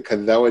የሚሉት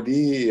ከዛ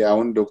ወዲህ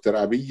አሁን ዶክተር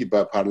አብይ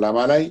በፓርላማ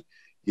ላይ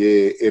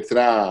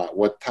የኤርትራ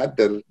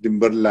ወታደር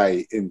ድንበር ላይ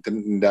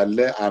እንዳለ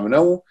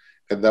አምነው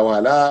ከዛ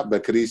በኋላ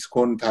በክሪስ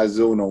ኮን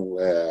ታዘው ነው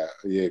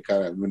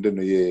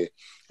ምንድነው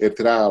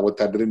የኤርትራ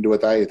ወታደር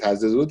እንዲወጣ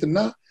የታዘዙትና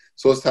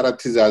 3-4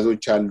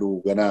 ትዕዛዞች አሉ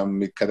ገና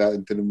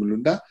እንትን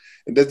ምሉና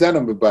እንደዛ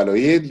ነው የሚባለው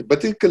ይሄ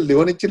በትክክል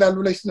ሊሆን ይችላል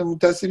ብለሽ ነው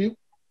የምታስቢው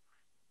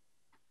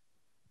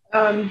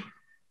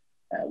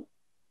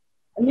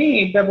እኔ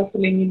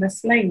በበኩሌ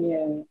የሚመስለኝ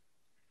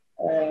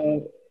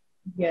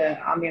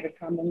የአሜሪካ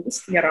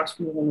መንግስት የራሱ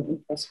የሆኑ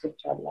ኢንትረስቶች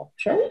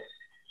አላቸው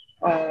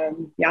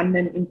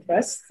ያንን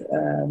ኢንትረስት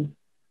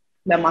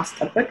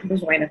ለማስጠበቅ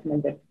ብዙ አይነት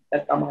መንገድ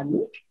ይጠቀማሉ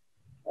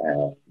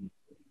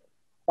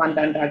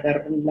በአንዳንድ ሀገር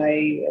ላይ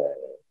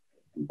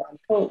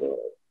እንዳልከው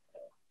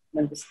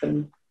መንግስትም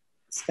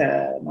እስከ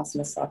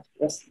ማስነሳት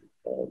ድረስ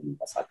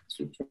ሊንቀሳቀሱ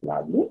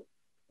ይችላሉ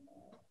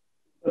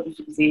በብዙ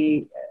ጊዜ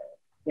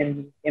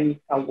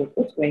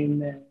የሚታወቁት ወይም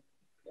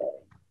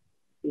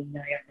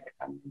የአሜሪካ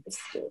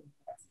መንግስት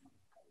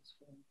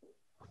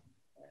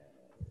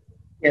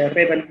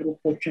የሬበል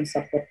ግሩፖችን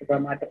ሰፖርት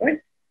በማድረግ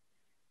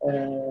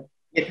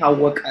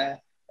የታወቀ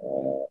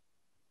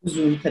ብዙ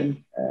እንትን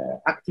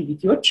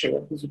አክቲቪቲዎች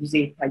ብዙ ጊዜ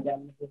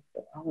ይታያሉ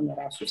አሁን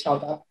ራሱ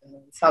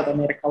ሳውት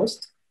አሜሪካ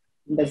ውስጥ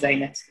እንደዛ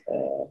አይነት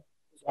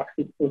ብዙ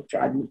አክቲቪቲዎች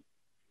አሉ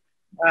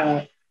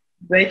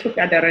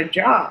በኢትዮጵያ ደረጃ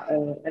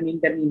እኔ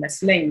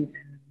እንደሚመስለኝ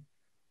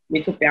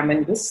የኢትዮጵያ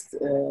መንግስት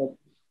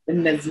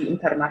እነዚህ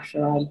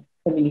ኢንተርናሽናል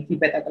ኮሚኒቲ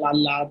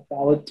በጠቅላላ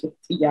ባወጡት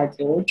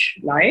ጥያቄዎች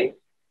ላይ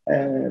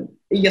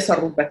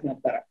እየሰሩበት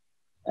ነበር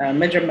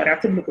መጀመሪያ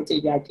ትልቁ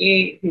ጥያቄ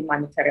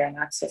ሁማኒታሪያን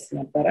አክሰስ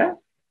ነበር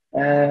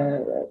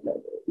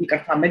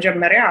ይቅርታ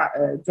መጀመሪያ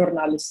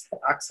ጆርናሊስት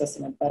አክሰስ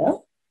ነበር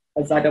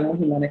ከዛ ደግሞ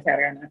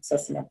ሁማኒታሪያን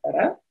አክሰስ ነበር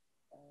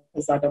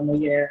ከዛ ደግሞ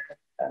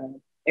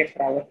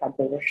የኤርትራ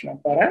ወታደሮች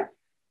ነበር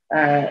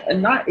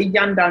እና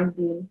እያንዳንዱ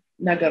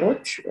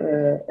ነገሮች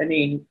እኔ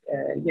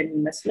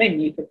የሚመስለኝ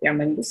የኢትዮጵያ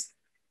መንግስት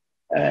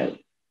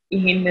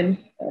ይሄንን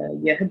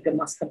የህግ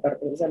ማስከበር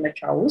ዘመቻ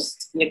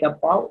ውስጥ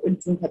የገባው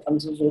እጁን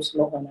ተጠምዝዞ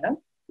ስለሆነ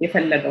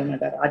የፈለገው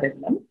ነገር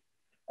አይደለም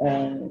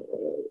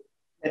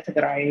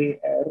ለትግራይ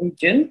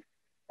ሪጅን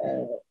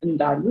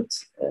እንዳሉት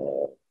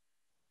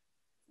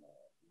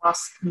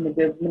ማስክ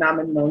ምግብ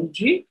ምናምን ነው እንጂ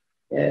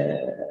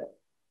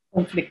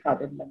ኮንፍሊክት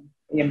አይደለም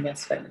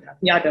የሚያስፈልጋት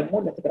ያ ደግሞ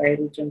ለትግራይ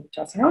ሪጅን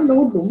ብቻ ሳይሆን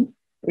ለሁሉም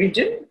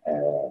ሪጅን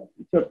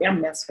ኢትዮጵያ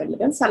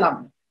የሚያስፈልገን ሰላም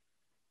ነው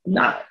እና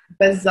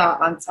በዛ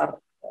አንፃር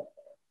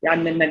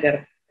ያንን ነገር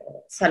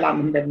ሰላም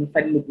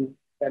እንደሚፈልጉ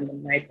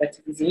በመናይበት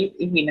ጊዜ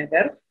ይሄ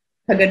ነገር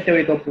ተገደው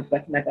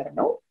የገቡበት ነገር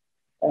ነው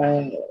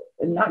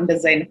እና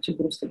እንደዛ አይነት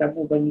ችግር ውስጥ ደግሞ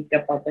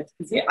በሚገባበት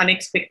ጊዜ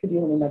አንኤክስፔክትድ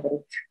የሆኑ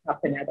ነገሮች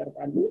ሀፕን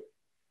ያደርጋሉ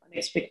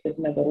አንኤክስፔክትድ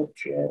ነገሮች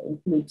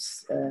ኢንክሉድስ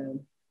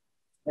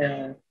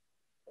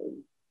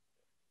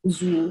ብዙ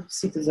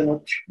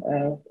ሲቲዝኖች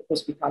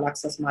ሆስፒታል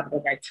አክሰስ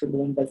ማድረግ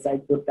አይችሉም በዛ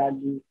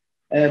ይጎዳሉ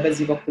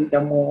በዚህ በኩል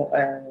ደግሞ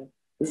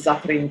እዛ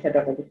ትሬን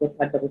የተደረጉት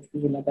ወታደሮች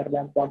ብዙ ነገር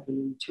ሊያጓጉሉ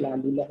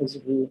ይችላሉ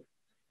ለህዝቡ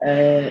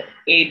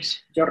ኤድ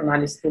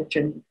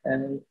ጆርናሊስቶችን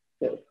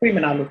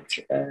ክሪሚናሎች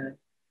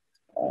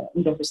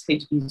እንደ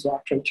ሆስቴጅ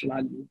ሊይዟቸው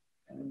ይችላሉ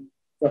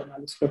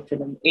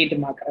ጆርናሊስቶችንም ኤድ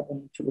ማቅረብ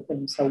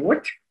የሚችሉትን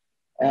ሰዎች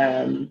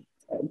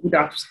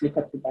ጉዳት ውስጥ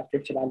ሊከቱባቸው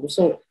ይችላሉ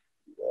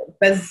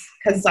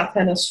ከዛ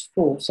ተነስቶ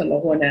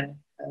ስለሆነ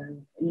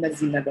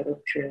እነዚህ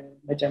ነገሮች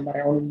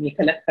መጀመሪያውን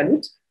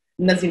የከለከሉት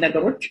እነዚህ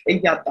ነገሮች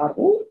እያጣሩ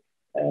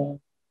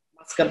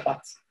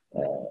ማስገባት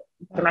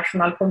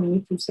ኢንተርናሽናል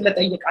ኮሚኒቲ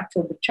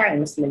ስለጠየቃቸው ብቻ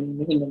አይመስለኝም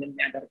ይሄንን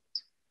የሚያደርጉት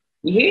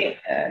ይሄ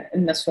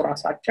እነሱ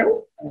ራሳቸው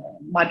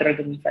ማድረግ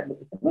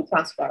የሚፈልጉት ነው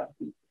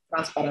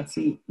ትራንስፓረንሲ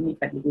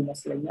የሚፈልጉ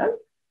ይመስለኛል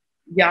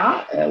ያ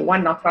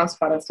ዋናው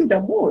ትራንስፓረንሲ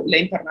ደግሞ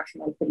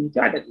ለኢንተርናሽናል ኮሚኒቲ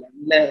አይደለም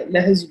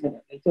ለህዝቡ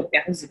ነው ለኢትዮጵያ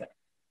ህዝብ ነው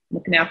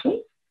ምክንያቱም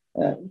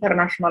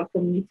ኢንተርናሽናል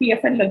ኮሚኒቲ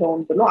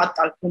የፈለገውን ብሎ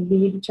አጣልቶ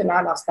ሊሄድ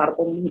ይችላል አስታርቆ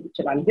ሊሄድ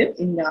ይችላል ግን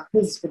እኛ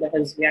ህዝብ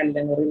ለህዝብ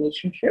ያለን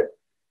ሪሌሽንሺፕ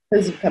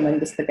ህዝብ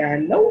ከመንግስት ጋር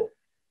ያለው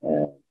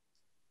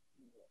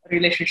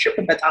ሪሌሽንሺፕ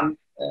በጣም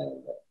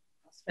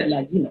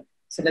አስፈላጊ ነው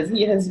ስለዚህ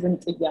የህዝብን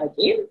ጥያቄ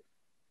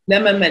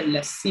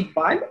ለመመለስ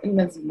ሲባል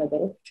እነዚህ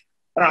ነገሮች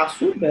ራሱ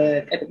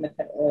በቀድመ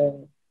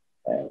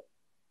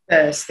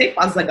ስቴፕ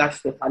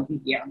አዘጋጅቶታል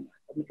ብያለሁ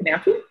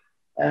ምክንያቱም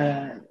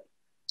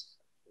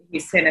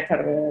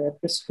የሴኔተር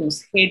ክሪስቶስ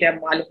ሄደም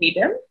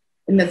አልሄደም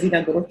እነዚህ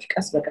ነገሮች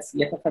ቀስ በቀስ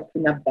እየተፈቱ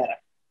ነበር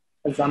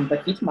ከዛም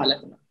በፊት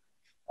ማለት ነው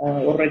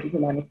ኦሬዲ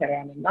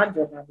ሁማኒታሪያን እና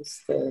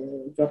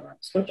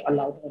ጆርናሊስቶች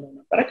አላው ሆነው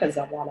ነበር ከዛ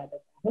በኋላ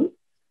ደግሞ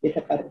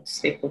የተቀሩት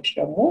ስቴፖች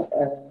ደግሞ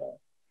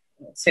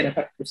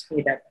ሴኔተር ክሪስቶስ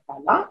ሄደ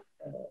በኋላ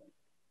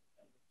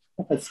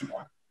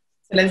ተፈጽመዋል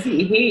ስለዚህ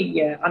ይሄ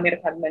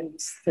የአሜሪካን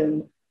መንግስትን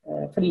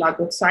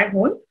ፍላጎት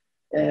ሳይሆን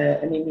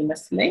እኔ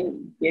የሚመስለኝ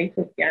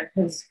የኢትዮጵያን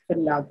ህዝብ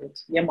ፍላጎት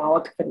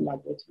የማወቅ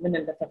ፍላጎት ምን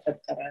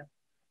እንደተፈጠረ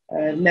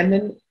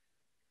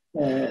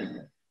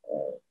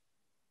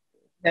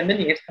ለምን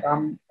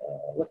የኤርትራም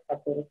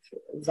ወታደሮች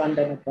እዛ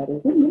እንደነበሩ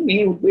ሁሉም ይሄ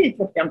ሁሉ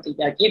የኢትዮጵያም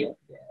ጥያቄ ነው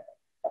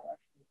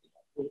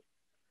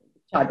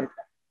ብቻ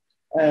አይደለም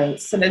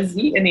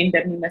ስለዚህ እኔ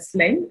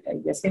እንደሚመስለኝ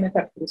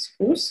የሴኔተር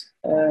ክሪስቶስ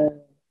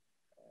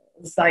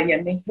እዛ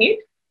የመሄድ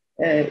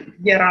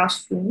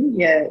የራሱን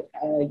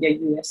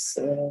የዩኤስ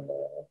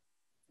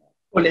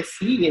ፖሊሲ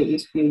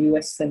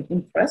የዩኤስን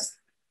ኢንትረስት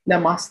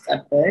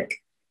ለማስጠበቅ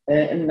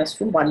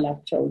እነሱም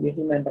ባላቸው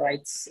የሂውመን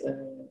ራይትስ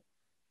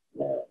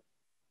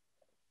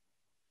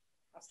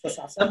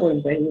አስተሳሰብ ወይም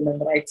በሂውመን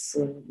ራይትስ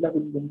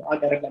ለሁሉም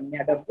ሀገር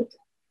ለሚያደርጉት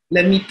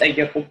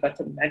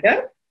ለሚጠየቁበትም ነገር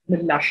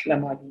ምላሽ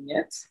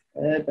ለማግኘት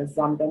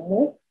በዛም ደግሞ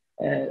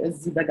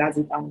እዚህ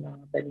በጋዜጣና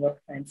በኒውዮርክ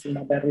ታይምስ እና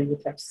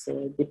በሮይተርስ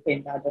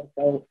ዲፔንድ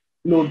አድርገው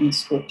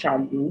ሎቢስቶች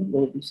አሉ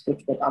ሎቢስቶች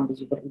በጣም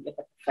ብዙ ብር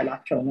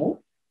እየተከፈላቸው ነው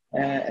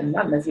እና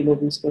እነዚህ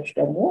ሎቢስቶች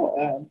ደግሞ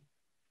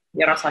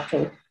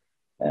የራሳቸው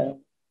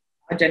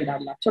አጀንዳ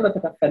አላቸው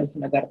ለተከፈሉት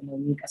ነገር ነው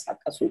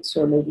የሚንቀሳቀሱት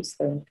ሶ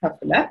ሎቢስትን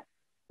ከፍለ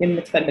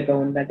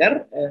የምትፈልገውን ነገር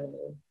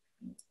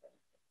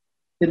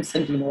ድምጽ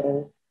እንዲኖረው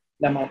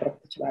ለማድረግ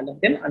ትችላለህ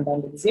ግን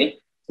አንዳንድ ጊዜ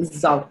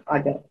እዛው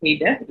ሀገር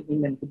ሄደ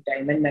ይህንን ጉዳይ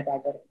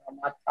መነጋገርና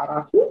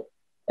ማጣራቱ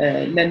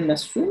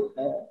ለነሱ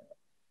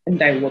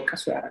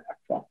እንዳይወቀሱ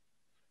ያደርጋቸዋል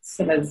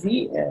ስለዚህ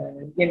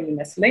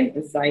የሚመስለኝ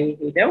እዛ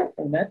የሄደው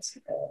እውነት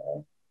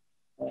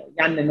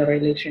ያንን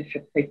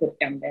ሪሌሽንሺፕ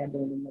ከኢትዮጵያ ጋር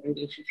ያለውን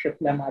ሪሌሽንሺፕ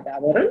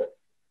ለማዳበር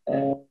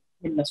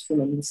እነሱን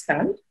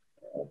ስታንድ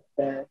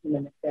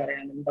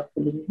በሁማኒታሪያን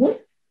በኩል ይሁን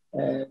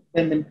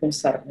በምን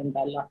ኮንሰርን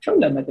እንዳላቸው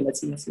ለመግለጽ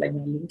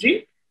ይመስለኛል እንጂ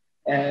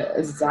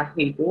እዛ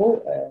ሄዶ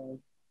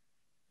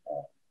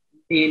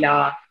ሌላ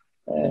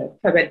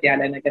ከበድ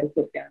ያለ ነገር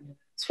ኢትዮጵያን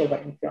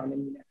ሶቨሬኒቲውን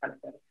የሚነካ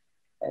ነገር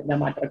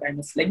ለማድረግ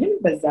አይመስለኝም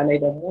በዛ ላይ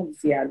ደግሞ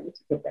እዚህ ያሉት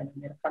ኢትዮጵያን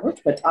አሜሪካኖች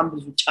በጣም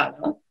ብዙ ጫና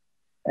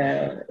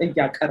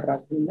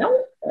እያቀረቡ ነው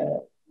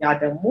ያ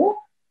ደግሞ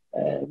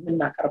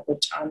የምናቀርበው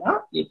ጫና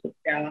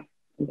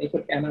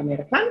የኢትዮጵያን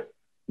አሜሪካን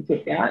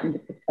ኢትዮጵያ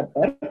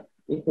እንድትከበር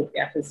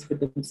የኢትዮጵያ ህዝብ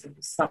ድምጽ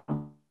እንዲሰማ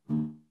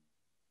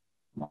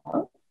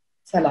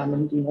ሰላም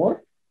እንዲኖር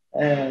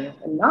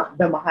እና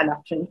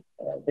በመሃላችን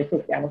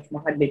በኢትዮጵያኖች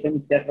መሃል ላይ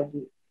በሚደረጉ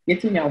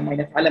የትኛውም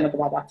አይነት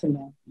አለመግባባትና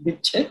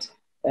ግጭት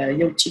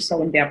የውጭ ሰው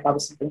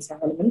እንዲያባብስብን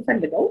ሳይሆን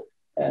የምንፈልገው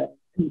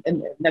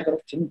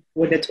ነገሮችን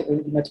ወደ ጥሩ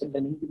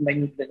እንዲመጡልን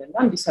እንዲመኙልንና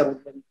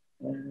እንዲሰሩልን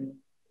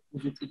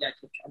ብዙ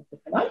ጥያቄዎች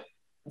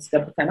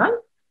አስገብተናል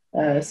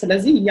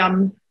ስለዚህ ያም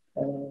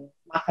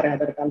ማከራ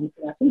ያደርጋል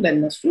ምክንያቱም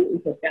ለነሱ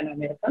ኢትዮጵያን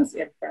አሜሪካንስ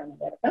ኤርትራን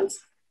አሜሪካንስ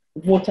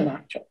ቮት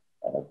ናቸው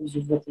ብዙ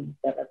ቮት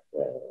የሚደረግ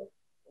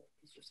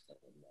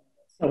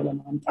ሰው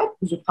ለማምጣት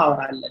ብዙ ፓወር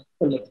አለ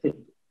ኮሌክቲቭ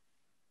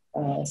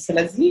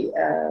ስለዚህ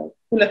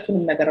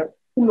ሁለቱንም ነገር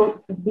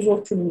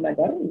ብዙዎቹንም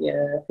ነገር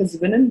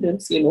የህዝብንም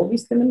ድምጽ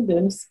የሎቢስትንም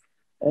ድምጽ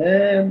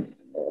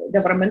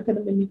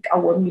ገቨርንመንትንም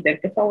የሚቃወም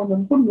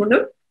የሚደግፈውንም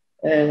ሁሉንም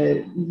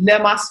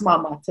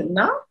ለማስማማትና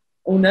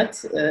እውነት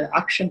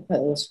አክሽን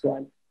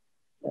ተወስዷል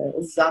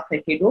እዛ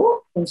ተሄዶ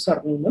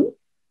ኮንሰርኑንም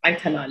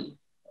አይተናል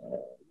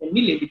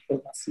የሚል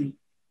የዲፕሎማሲ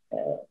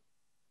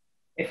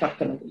ኤፈርት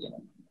ነው ብዬ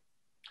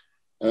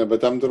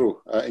በጣም ጥሩ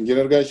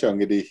ኢንጂነር ጋሻው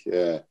እንግዲህ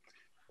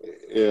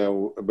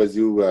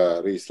በዚሁ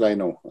ሬስ ላይ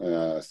ነው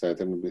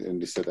አስተያየትን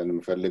እንዲሰጠን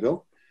የምፈልገው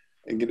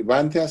እንግዲህ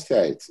በአንተ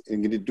አስተያየት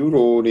እንግዲህ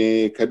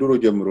ከድሮ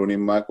ጀምሮ ነው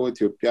የማውቀው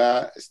ኢትዮጵያ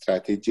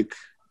ስትራቴጂክ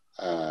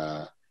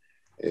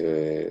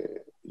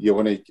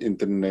የሆነ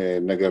እንትን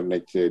ነገር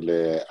ነች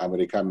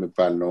ለአሜሪካ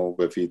የሚባል ነው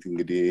በፊት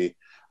እንግዲህ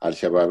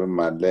አልሸባብም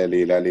አለ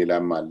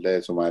ሌላም አለ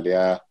ሶማሊያ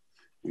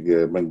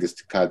መንግስት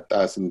ካጣ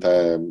ስንት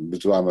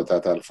ብዙ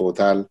አመታት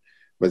አልፎታል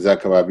በዛ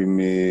አካባቢም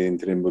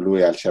እንትን ብሎ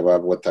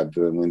የአልሸባብ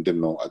ወታደር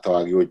ምንድነው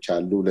ተዋጊዎች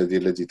አሉ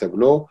ለዚህ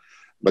ተብሎ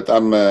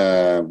በጣም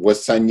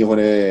ወሳኝ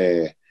የሆነ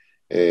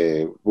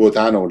ቦታ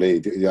ነው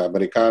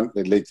ለአሜሪካን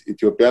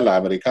ለኢትዮጵያ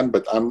ለአሜሪካን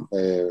በጣም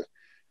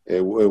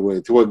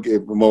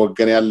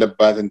መወገን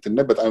ያለባት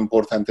እንትን በጣም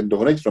ኢምፖርታንት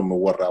እንደሆነች ነው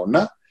የሚወራውና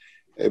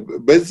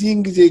በዚህ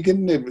ጊዜ ግን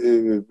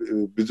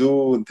ብዙ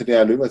እንትን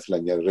ያሉ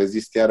ይመስለኛል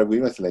ሬዚስት ያደርጉ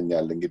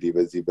ይመስለኛል እንግዲህ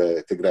በዚህ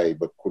በትግራይ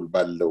በኩል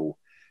ባለው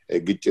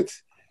ግጭት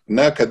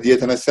እና ከዚህ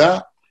የተነሳ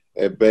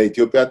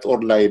በኢትዮጵያ ጦር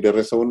ላይ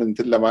የደረሰውን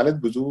እንትን ለማለት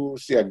ብዙ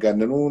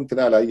ሲያጋንኑ እንትን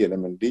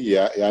አላየንም እንዴ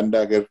የአንድ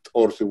ሀገር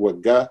ጦር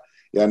ሲወጋ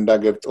የአንድ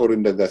ሀገር ጦር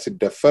እንደዛ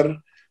ሲደፈር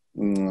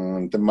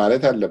እንትን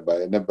ማለት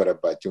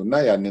ነበረባቸውና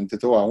ያንን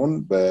ትተው አሁን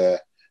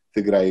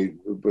በትግራይ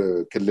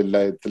ክልል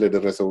ላይ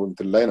ስለደረሰው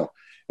እንትን ላይ ነው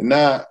እና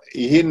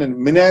ይሄንን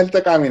ምን ያህል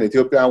ጠቃሚ ነው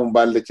ኢትዮጵያ አሁን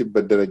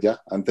ባለችበት ደረጃ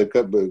አንተ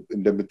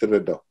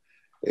እንደምትረዳው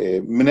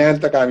ምን ያህል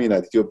ጠቃሚ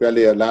ናት ኢትዮጵያ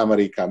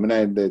ለአሜሪካ ምን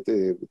ያህል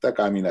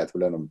ጠቃሚ ናት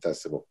ብለህ ነው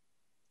የምታስበው?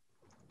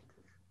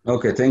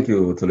 ኦኬ ቴንክ ዩ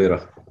ቶሌራ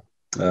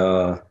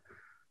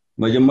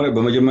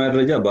በመጀመሪያ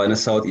ደረጃ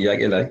ባነሳው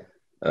ጥያቄ ላይ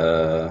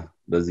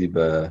በዚህ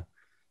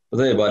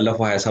በተለይ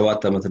ባለፈው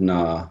 27 አመትና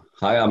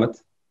 20 አመት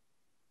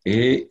ይሄ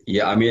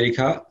የአሜሪካ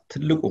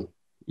ትልቁ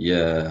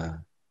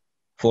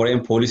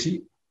የፎሬን ፖሊሲ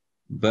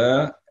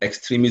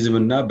በኤክስትሪሚዝም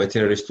እና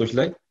በቴሮሪስቶች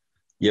ላይ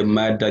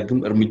የማያዳግም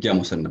እርምጃ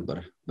መውሰድ ነበር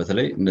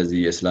በተለይ እነዚህ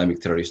የእስላሚክ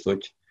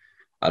ቴሮሪስቶች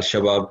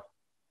አልሸባብ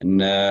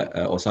እና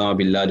ኦሳማ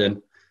ቢንላደን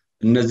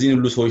እነዚህን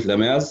ሁሉ ሰዎች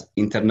ለመያዝ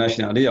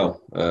ኢንተርናሽናሊ ያው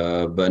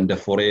በእንደ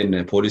ፎሬን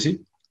ፖሊሲ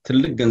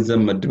ትልቅ ገንዘብ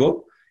መድበው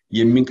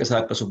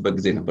የሚንቀሳቀሱበት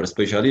ጊዜ ነበር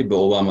ስፔሻሊ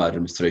በኦባማ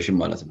አድሚኒስትሬሽን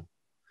ማለት ነው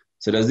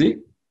ስለዚህ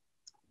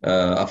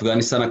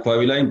አፍጋኒስታን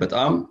አካባቢ ላይ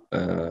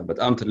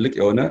በጣም ትልቅ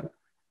የሆነ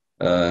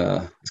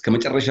እስከ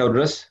መጨረሻው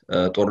ድረስ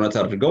ጦርነት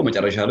አድርገው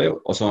መጨረሻ ላይ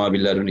ኦሳማ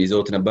ቢንላደን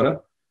ይዘውት ነበር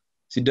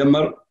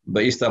ሲደመር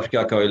በኢስት አፍሪካ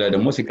አካባቢ ላይ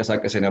ደግሞ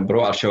ሲንቀሳቀስ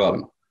የነበረው አልሸባብ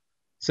ነው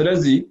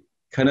ስለዚህ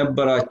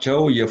ከነበራቸው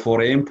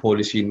የፎሬን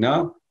ፖሊሲና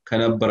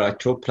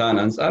ከነበራቸው ፕላን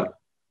አንፃር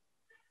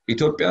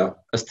ኢትዮጵያ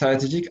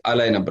ስትራቴጂክ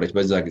አላይ ነበረች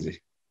በዛ ጊዜ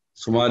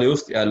ሶማሌ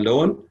ውስጥ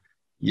ያለውን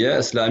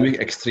የእስላሚክ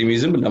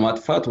ኤክስትሪሚዝም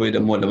ለማጥፋት ወይ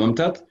ደግሞ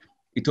ለመምታት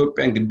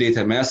ኢትዮጵያን ግዴታ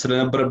መያዝ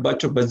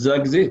ስለነበረባቸው በዛ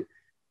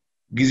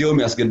ጊዜው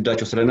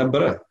የሚያስገድዳቸው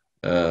ስለነበረ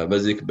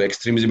በዚህ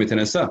በኤክስትሪሚዝም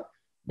የተነሳ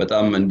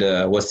በጣም እንደ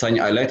ወሳኝ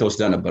አላይ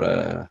ተወስዳ ነበር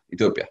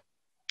ኢትዮጵያ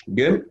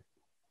ግን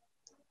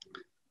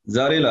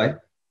ዛሬ ላይ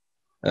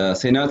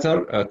ሴናተር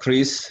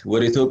ክሪስ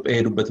ወደ ኢትዮጵያ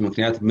ሄዱበት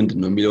ምክንያት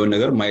ምንድነው የሚለው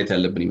ነገር ማየት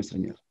ያለብን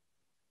ይመስለኛል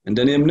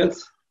እንደኔ እምነት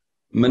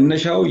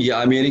መነሻው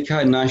የአሜሪካ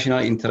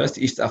ናሽናል ኢንተረስት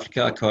ኢስት አፍሪካ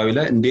አካባቢ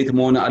ላይ እንዴት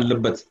መሆን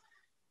አለበት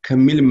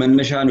ከሚል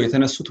መነሻ ነው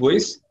የተነሱት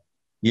ወይስ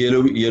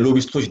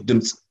የሎቢስቶች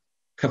ድምጽ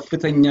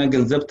ከፍተኛ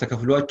ገንዘብ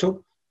ተከፍሏቸው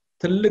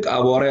ትልቅ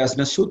አቧራ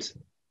ያስነሱት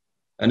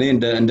እኔ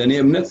እንደኔ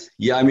እምነት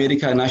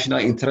የአሜሪካ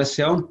ናሽናል ኢንተረስት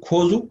ሳይሆን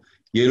ኮዙ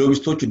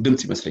የሎቢስቶቹ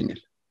ድምጽ ይመስለኛል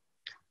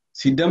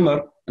ሲደመር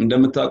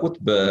እንደምታውቁት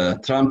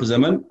በትራምፕ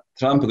ዘመን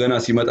ትራምፕ ገና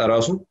ሲመጣ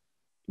ራሱ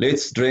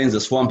ሌትስ ድሬን ዘ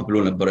ስዋምፕ ብሎ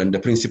ነበር እንደ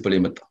ፕሪንሲፕል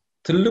የመጣው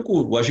ትልቁ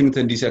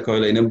ዋሽንግተን ዲሲ አካባቢ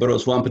ላይ የነበረው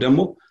ስዋምፕ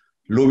ደግሞ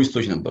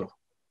ሎቢስቶች ነበሩ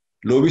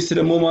ሎቢስት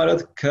ደግሞ ማለት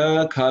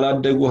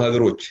ካላደጉ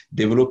ሀገሮች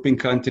ዴቨሎፒንግ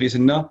ካንትሪስ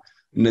እና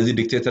እነዚህ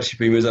ዲክቴተርሺፕ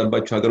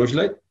የሚበዛባቸው ሀገሮች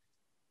ላይ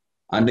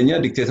አንደኛ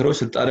ዲክቴተሮች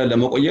ስልጣን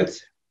ለመቆየት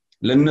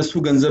ለነሱ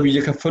ገንዘብ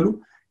እየከፈሉ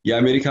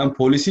የአሜሪካን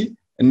ፖሊሲ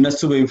እነሱ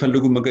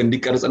በሚፈልጉ መንገድ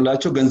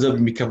እንዲቀርጽላቸው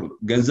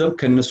ገንዘብ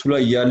ከነሱ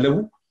ላይ ያለቡ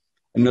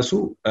እነሱ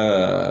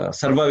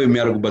ሰርቫይቭ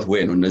የሚያደርጉበት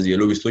ወይ ነው እነዚህ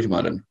የሎቢስቶች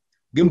ማለት ነው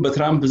ግን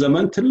በትራምፕ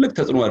ዘመን ትልቅ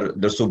ተጽዕኖ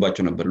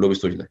ደርሶባቸው ነበር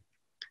ሎቢስቶች ላይ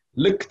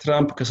ልክ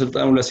ትራምፕ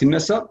ከስልጣኑ ላይ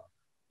ሲነሳ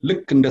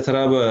ልክ እንደ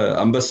ተራበ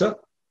አንበሳ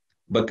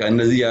በቃ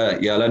እነዚህ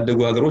ያላደጉ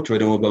ሀገሮች ወይ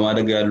ደግሞ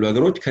በማደግ ያሉ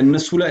ሀገሮች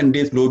ከነሱ ላይ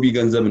እንዴት ሎቢ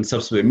ገንዘብ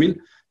እንሰብስብ የሚል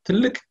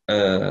ትልቅ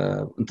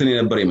እንትን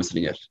የነበረ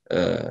ይመስለኛል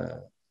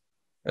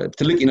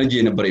ትልቅ ኢነርጂ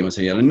የነበረ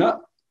ይመስለኛል እና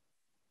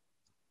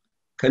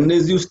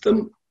ከነዚህ ውስጥም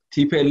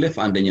ቲፒኤልኤፍ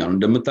አንደኛ ነው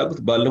እንደምታውቁት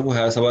ባለፈው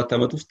 27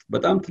 አመት ውስጥ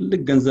በጣም ትልቅ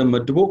ገንዘብ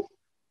መድቦ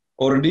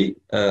ኦሬዲ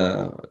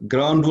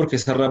ግራውንድ ወርክ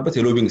የሰራበት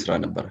የሎቢንግ ስራ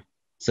ነበር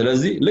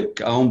ስለዚህ ልክ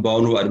አሁን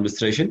ባውኑ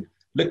አድሚኒስትሬሽን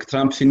ልክ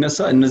ትራምፕ ሲነሳ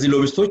እነዚህ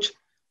ሎቢስቶች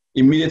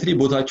ኢሚዲየትሊ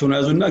ቦታቸውን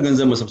ያዙና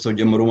ገንዘብ መሰብሰብ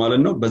ጀመሩ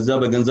ማለት ነው በዛ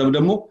በገንዘብ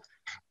ደግሞ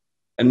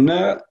እና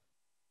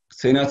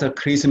ሴናተር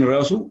ክሪስን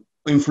ራሱ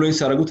ኢንፍሉዌንስ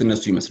ያደረጉት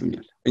እነሱ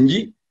ይመስሉኛል እንጂ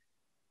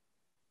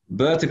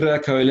በትግራይ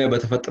አካባቢ ላይ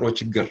በተፈጠረው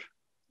ችግር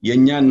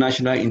የኛን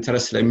ናሽናል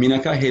ኢንተረስት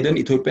ለሚነካ ሄደን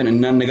ኢትዮጵያን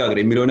እናነጋግር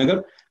የሚለው ነገር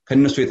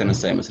ከነሱ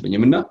የተነሳ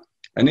አይመስልኝምና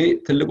እኔ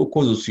ትልቁ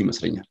ኮዝ እሱ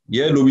ይመስለኛል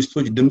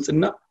የሎቢስቶች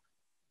ድምጽና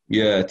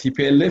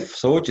የቲፒኤልኤፍ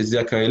ሰዎች እዚህ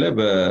አካባቢ ላይ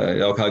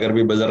ያው ከሀገር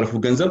ቤት በዘረፉ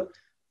ገንዘብ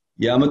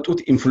ያመጡት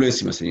ኢንፍሉዌንስ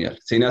ይመስለኛል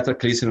ሴናተር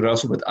ክሪስን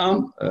ራሱ በጣም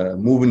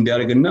ሙቭ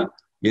እንዲያደርግና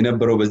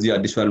የነበረው በዚህ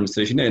አዲስ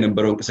አድሚኒስትሬሽን ላይ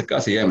የነበረው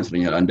እንቅስቃሴ ያ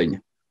ይመስለኛል አንደኛ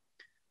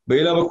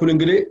በሌላ በኩል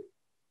እንግዲህ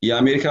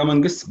የአሜሪካ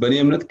መንግስት በኔ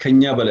እምነት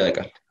ከኛ በላይ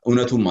ያውቃል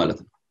እውነቱን ማለት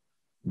ነው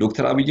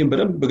ዶክተር አብይን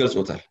በደንብ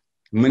ገልጾታል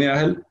ምን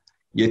ያህል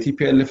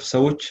የቲፒኤልኤፍ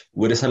ሰዎች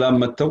ወደ ሰላም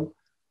መጥተው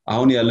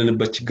አሁን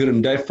ያለንበት ችግር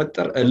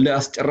እንዳይፈጠር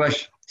አስጨራሽ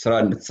ስራ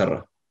እንድትሰራ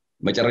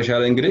መጨረሻ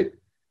ላይ እንግዲህ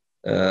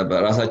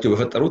በራሳቸው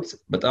በፈጠሩት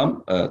በጣም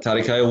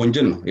ታሪካዊ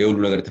ወንጀል ነው የሁሉ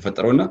ነገር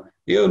የተፈጠረውና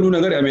የሁሉ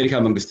ነገር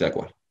የአሜሪካ መንግስት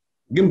ያውቃል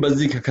ግን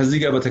ከዚህ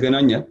ጋር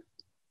በተገናኘ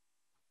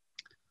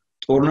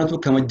ጦርነቱ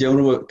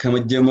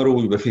ከመጀመሩ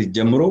በፊት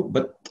ጀምሮ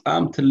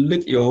በጣም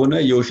ትልቅ የሆነ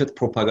የውሸት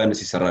ፕሮፓጋንዳ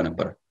ሲሰራ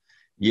ነበር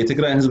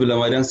የትግራይ ህዝብ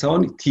ለማዳን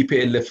ሳይሆን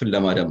ቲፒኤልኤፍን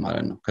ለማዳን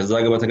ማለት ነው ከዛ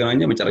ጋር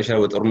በተገናኘ መጨረሻ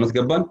ላይ ጦርነት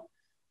ገባን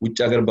ውጭ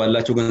ሀገር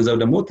ባላቸው ገንዘብ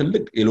ደግሞ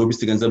ትልቅ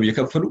የሎቢስት ገንዘብ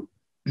እየከፈሉ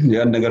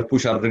ያን ነገር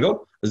ፑሽ አድርገው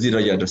እዚህ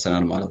ደረጃ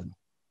ደርሰናል ማለት ነው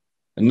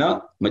እና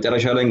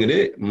መጨረሻ ላይ እንግዲህ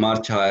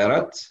ማርች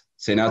 24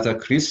 ሴናተር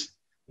ክሪስ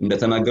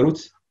እንደተናገሩት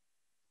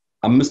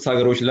 5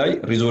 ሀገሮች ላይ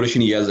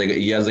ሪዞሉሽን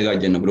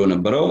እያዘጋጀን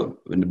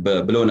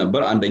ብለው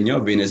ነበር አንደኛው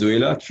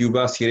ቬኔዙዌላ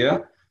ኩባ ሲሪያ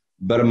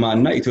በርማ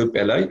እና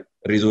ኢትዮጵያ ላይ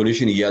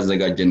ሪዞሉሽን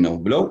እያዘጋጀን ነው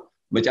ብለው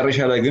መጨረሻ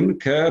ላይ ግን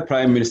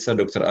ከፕራይም ሚኒስተር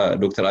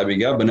ዶክተር አብይ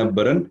ጋር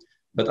በነበረን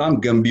በጣም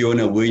ገንቢ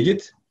የሆነ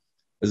ውይይት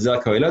እዛ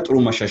አካባቢ ላይ ጥሩ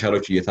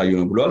ማሻሻሎች እየታዩ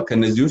ነው ብለዋል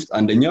ከነዚህ ውስጥ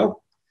አንደኛው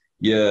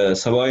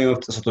የሰብአዊ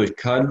መብት ጥሰቶች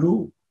ካሉ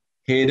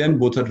ሄደን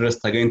ቦታ ድረስ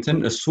ተገኝተን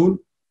እሱን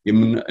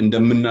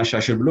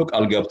እንደምናሻሽል ብሎ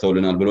ቃል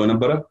ገብተውልናል ብለው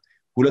ነበር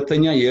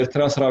ሁለተኛ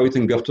የኤርትራ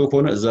ሰራዊትን ገብቶ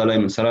ከሆነ እዛ ላይ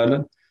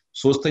እንሰራለን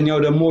ሶስተኛው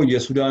ደግሞ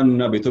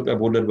የሱዳንና በኢትዮጵያ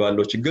ቦርደር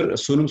ባለው ችግር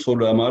እሱንም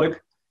ሶልቭ ለማድረግ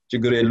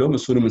ችግር የለውም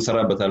እሱንም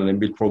እንሰራበታለን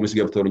ቢል ፕሮሚስ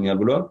ገብተውልኛል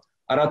ብለዋል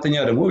አራተኛ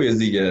ደግሞ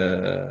የዚህ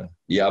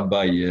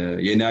የአባይ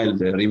የናይል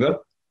ሪቨር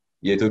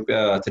የኢትዮጵያ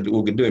ትልቁ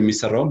ግድብ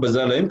የሚሰራው በዛ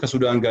ላይም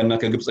ከሱዳን ጋርና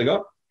ከግብጽ ጋር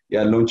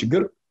ያለውን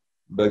ችግር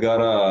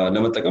በጋራ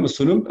ለመጠቀም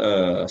እሱንም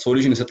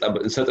ሶሉሽን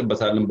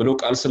እንሰጥበታለን ብለው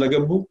ቃል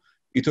ስለገቡ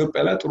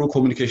ኢትዮጵያ ላይ ጥሩ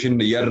ኮሙኒኬሽን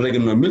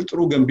ያደረግን ነው የሚል ጥሩ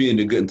ገንቢ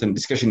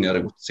ዲስከሽን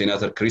ያደረጉት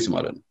ሴናተር ክሪስ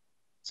ማለት ነው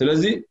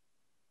ስለዚህ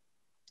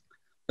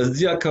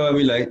እዚህ አካባቢ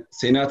ላይ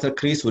ሴናተር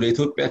ክሪስ ወደ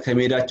ኢትዮጵያ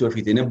ከመሄዳቸው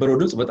በፊት የነበረው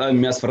ድምጽ በጣም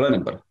የሚያስፈራ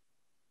ነበር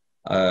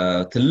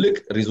ትልቅ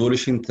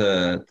ሪዞሉሽን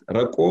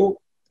ተረቆ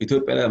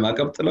ኢትዮጵያ ላይ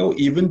ማቀብጥለው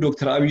ኢቭን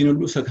ዶክተር አብይን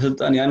ሁሉ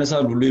ስልጣን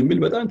ያነሳሉ ሁሉ የሚል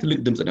በጣም ትልቅ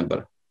ድምጽ ነበር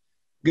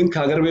ግን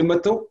ከሀገር ቤት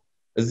መጥተው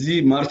እዚህ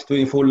ማርች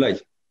 24 ላይ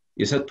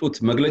የሰጡት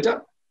መግለጫ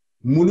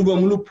ሙሉ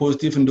በሙሉ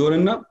ፖዚቲቭ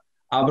እንደሆነና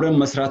አብረን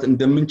መስራት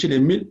እንደምንችል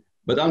የሚል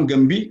በጣም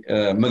ገንቢ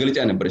መግለጫ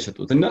ነበር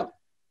የሰጡትና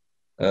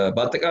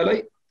በአጠቃላይ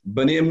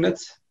በኔ እምነት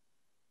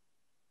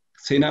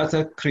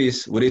ሴናተር ክሪስ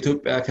ወደ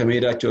ኢትዮጵያ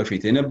ከመሄዳቸው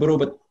በፊት የነበረው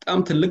በጣም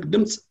ትልቅ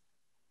ድምጽ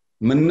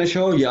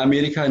መነሻው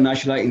የአሜሪካ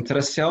ናሽናል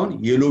ኢንተረስት ሳይሆን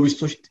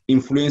የሎቢስቶች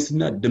ኢንፍሉዌንስ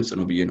እና ድምጽ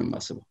ነው ብዬ ነው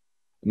የማስበው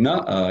እና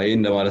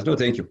ይሄን ለማለት ነው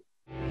ታንክ ዩ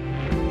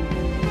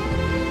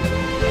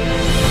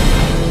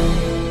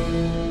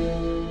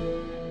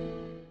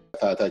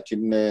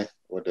ታታችን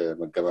ወደ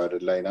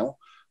መገባደድ ላይ ነው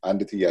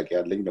አንድ ጥያቄ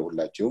ያለኝ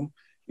ለሁላችሁም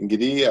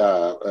እንግዲህ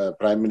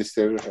ፕራይም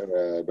ሚኒስተር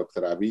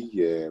ዶክተር አብይ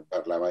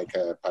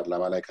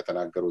ፓርላማ ላይ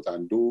ከተናገሩት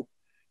አንዱ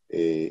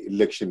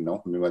ኢሌክሽን ነው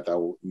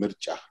የሚመጣው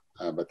ምርጫ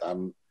በጣም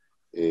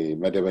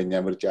መደበኛ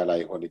ምርጫ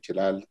ላይ ሆነ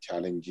ይችላል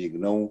ቻሌንጂንግ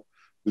ነው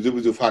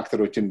ብዙ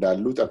ፋክተሮች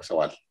እንዳሉ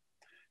ጠቅሰዋል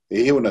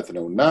ይሄ እውነት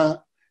ነውና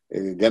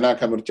ገና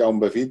ከምርጫውን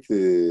በፊት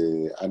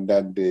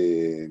አንዳንድ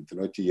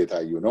እንትኖች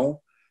እየታዩ ነው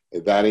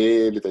ዛሬ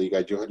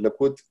ልጠይቃችሁ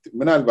ፈለኩት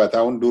ምናልባት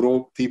አሁን ድሮ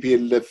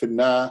ቲፒኤልኤፍ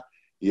እና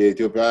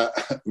የኢትዮጵያ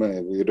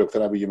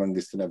የዶክተር አብይ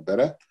መንግስት ነበረ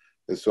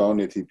እሱ አሁን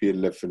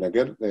የቲፒኤልኤፍ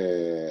ነገር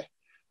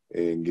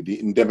እንግዲህ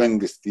እንደ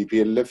መንግስት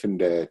ቲፒኤልኤፍ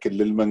እንደ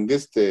ክልል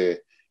መንግስት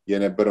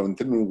የነበረው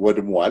እንትን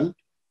ወድሟል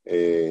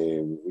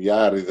ያ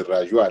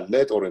ሪዝራጁ አለ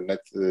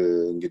ጦርነት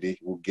እንግዲህ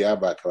ውጊያ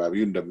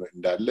በአካባቢው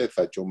እንዳለ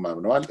እሳቸውም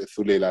ማምነዋል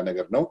እሱ ሌላ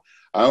ነገር ነው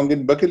አሁን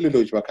ግን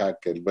በክልሎች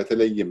መካከል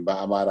በተለይም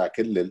በአማራ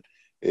ክልል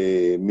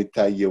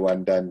የሚታየው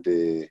አንዳንድ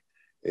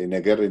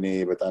ነገር እኔ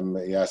በጣም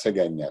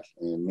ያሰጋኛል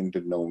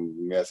ምንድነው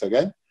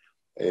የሚያሰጋኝ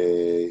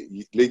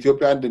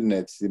ለኢትዮጵያ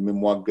አንድነት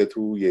የሚሟገቱ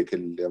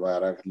የክልል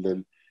አማራ ክልል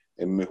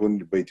የሚሆን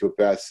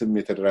በኢትዮጵያ ስም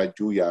የተደራጁ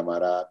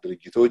የአማራ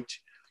ድርጅቶች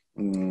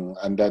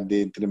አንዳንዴ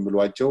እንትን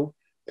ብሏቸው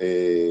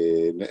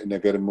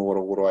ነገር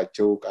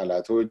የሚወረወሯቸው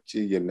ቃላቶች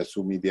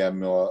የነሱ ሚዲያ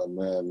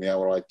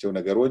የሚያወሯቸው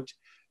ነገሮች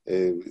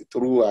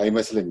ጥሩ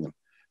አይመስለኝም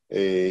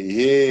ይሄ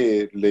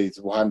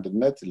ለህዝቡ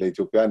አንድነት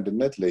ለኢትዮጵያ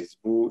አንድነት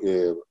ለህዝቡ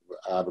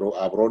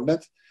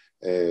አብሮነት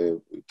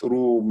ጥሩ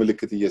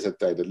ምልክት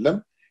እየሰጠ አይደለም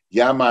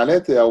ያ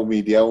ማለት ያው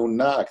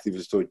ሚዲያውና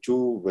አክቲቪስቶቹ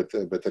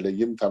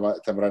በተለይም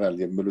ተምረናል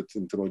የሚሉት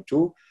እንትኖቹ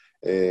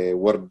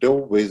ወርደው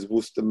በህዝቡ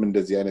ውስጥም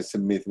እንደዚህ አይነት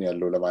ስሜት ነው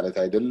ያለው ለማለት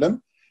አይደለም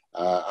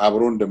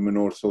አብሮ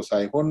እንደምኖር ሰው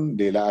ሳይሆን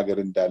ሌላ ሀገር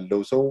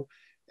እንዳለው ሰው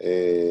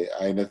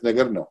አይነት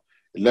ነገር ነው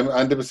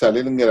አንድ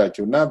ምሳሌ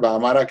ልንገራችሁና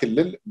በአማራ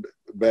ክልል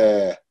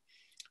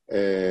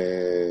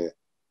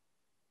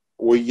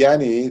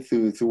ወያኔ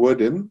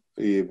ሲወድም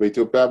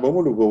በኢትዮጵያ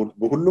በሙሉ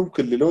በሁሉም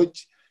ክልሎች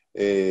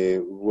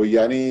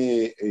ወያኔ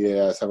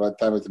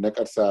የ7 ዓመት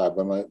ነቀርሳ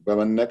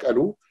በመነቀሉ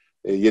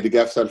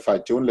የድጋፍ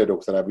ሰልፋቸውን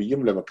ለዶክተር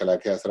አብይም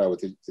ለመከላከያ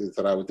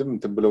ሰራዊትም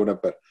እንትን ብለው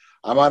ነበር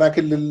አማራ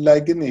ክልል ላይ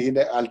ግን ይሄ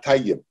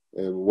አልታየም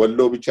ወሎ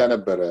ብቻ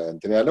ነበር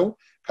እንትን ያለው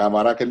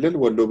ከአማራ ክልል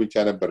ወሎ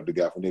ብቻ ነበር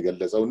ድጋፉን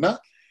የገለጸውና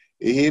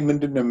ይሄ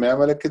ምንድነው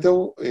የሚያመለክተው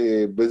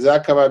በዛ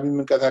አካባቢ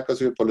የሚንቀሳቀሱ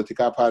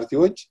የፖለቲካ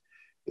ፓርቲዎች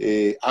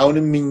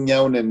አሁንም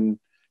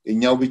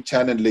እኛው ብቻ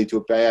ነን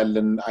ለኢትዮጵያ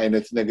ያለን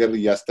አይነት ነገር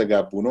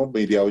ያስተጋቡ ነው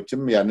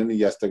ሚዲያዎችም ያንን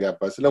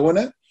ያስተጋባ ስለሆነ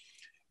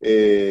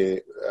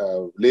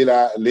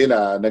ሌላ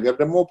ነገር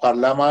ደግሞ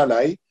ፓርላማ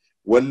ላይ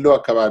ወሎ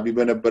አካባቢ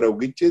በነበረው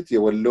ግጭት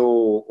የወሎ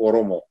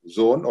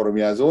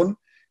ኦሮሚያ ዞን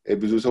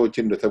ብዙ ሰዎች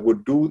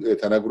እንደተጎዱ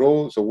ተነግሮ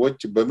ሰዎች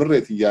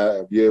በምሬት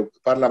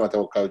የፓርላማ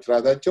ተወካዮች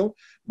ራሳቸው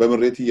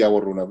በምሬት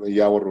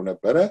ያወሩ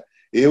ነበር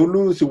ይሄ ሁሉ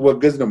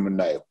ሲወገዝ ነው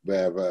የምናየው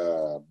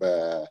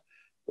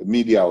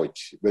በሚዲያዎች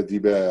በዚህ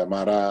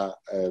በማራ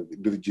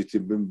ድርጅት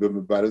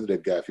በመባለው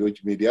ደጋፊዎች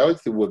ሚዲያዎች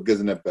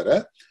ሲወገዝ ነበር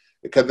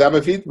ከዛ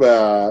በፊት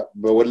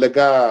በወለጋ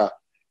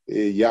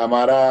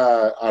የአማራ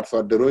አርሶ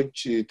አደሮች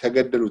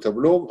ተገደሉ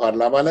ተብሎ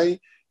ፓርላማ ላይ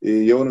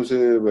የሆኑስ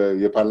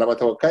የፓርላማ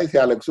ተወካይ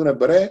ሲያለቅሱ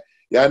ነበር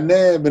ያነ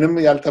ምንም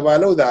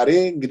ያልተባለው ዛሬ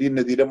እንግዲህ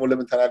እነዚህ ደግሞ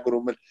ለምን ተናገሩ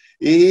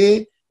ይሄ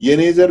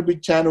የኔዘር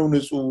ብቻ ነው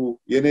ንጹህ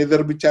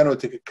የኔዘር ብቻ ነው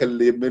ትክክል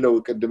የሚለው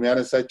ቅድም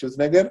ያነሳችሁት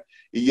ነገር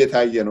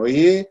እየታየ ነው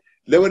ይሄ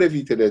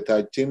ለወደፊት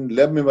ለታችን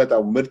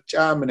ለሚመጣው ምርጫ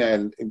ምን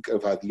ያህል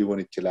እንቅፋት ሊሆን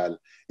ይችላል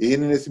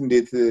ይሄንንስ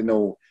እንዴት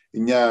ነው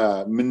እኛ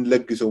ምን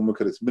ለግሰው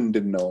ምክርስ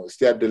ምንድነው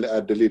እስቲ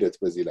አደልይደት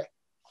በዚህ ላይ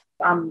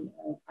በጣም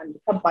አንድ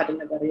ከባድ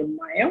ነገር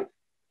የማየው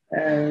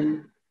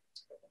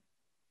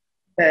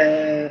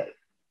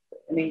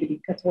እኔ እንግዲህ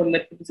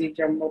ከተወለድኩ ጊዜ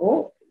ጀምሮ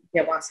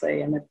የባሰ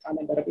የመጣ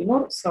ነገር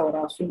ቢኖር ሰው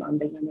ራሱን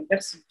አንደኛ ነገር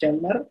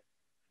ሲጀመር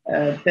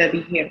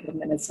በብሔር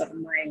መነጽር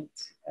ማየት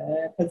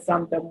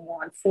ከዛም ደግሞ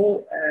አልፎ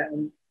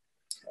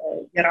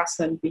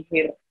የራስን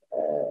ብሔር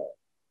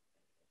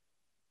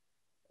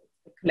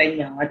ትክክለኛ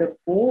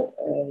አድርጎ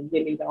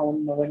የሌላውን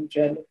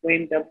ወንጀል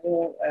ወይም ደግሞ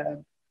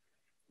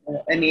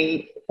እኔ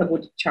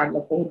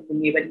ተጎድቻለሁ ሁሉም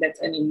የበለጠ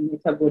እኔ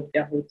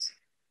ተጎዳሁት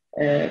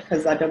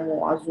ከዛ ደግሞ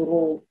አዙሮ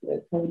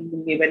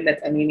ሁሉም የበለጠ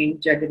እኔ ነኝ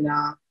ጀግና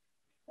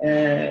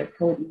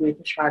ሁሉ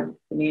የተሻለ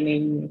እኔ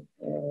ነኝ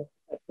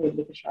ሁሉ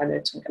የተሻለ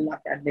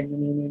ጭንቅላት ያለኝ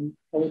እኔ ነኝ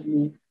ሁሉ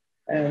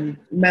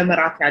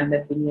መመራት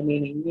ያለብኝ እኔ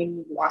ነኝ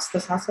የሚሉ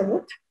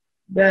አስተሳሰቦች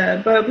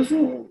በብዙ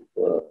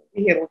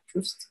ብሔሮች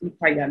ውስጥ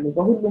ይታያሉ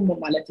በሁሉም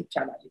ማለት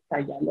ይቻላል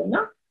ይታያልና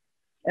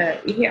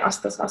ይሄ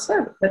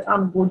አስተሳሰብ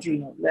በጣም ጎጂ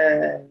ነው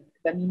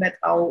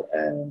ለሚመጣው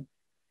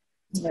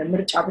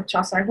ምርጫ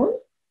ብቻ ሳይሆን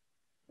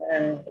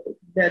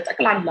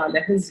ለጠቅላላ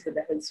ለህዝብ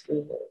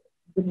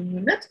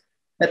ግንኙነት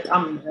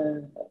በጣም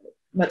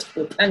መጥፎ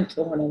ጠንቅ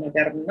የሆነ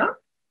ነገርና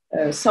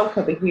ሰው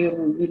ከብሔሩ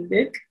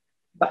ይልቅ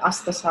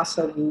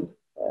በአስተሳሰቡ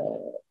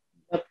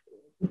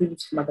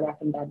ውስጥ መግባት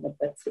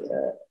እንዳለበት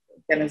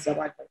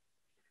ገነዘባለሁ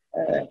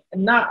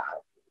እና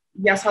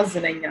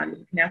ያሳዝነኛል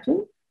ምክንያቱም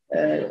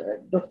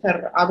ዶክተር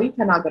አብይ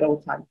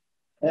ተናግረውታል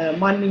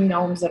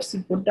ማንኛውም ዘር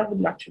ሲጎዳ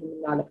ሁላችንም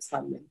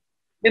እናለቅሳለን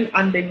ግን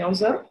አንደኛው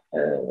ዘር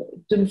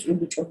ድምጹ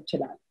ሊጮህ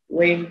ይችላል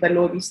ወይም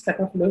በሎቢስ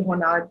ተከፍሎ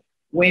ይሆናል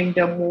ወይም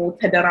ደግሞ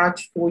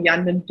ተደራጅቶ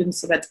ያንን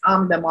ድምጽ በጣም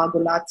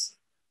ለማጉላት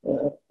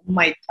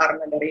የማይጣር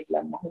ነገር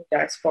የለም አሁን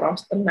ዳያስፖራ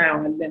ውስጥ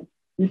እናያለን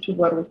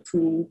ዩቲዩበሮቹ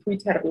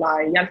ትዊተር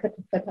ላይ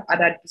ያልተከፈተ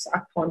አዳዲስ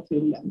አካውንት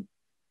የለም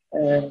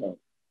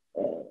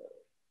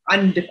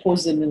አንድ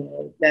ኮዝን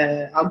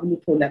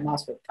ለአጉልቶ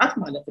ለማስወጣት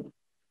ማለት ነው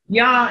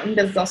ያ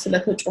እንደዛ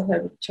ስለተጮኸ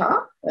ብቻ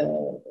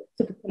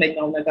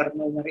ትክክለኛው ነገር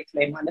ነው መሬት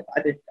ላይ ማለት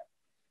አይደለም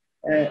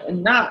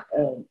እና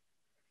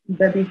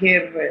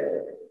በብሔር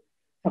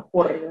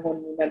ተኮር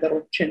የሆኑ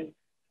ነገሮችን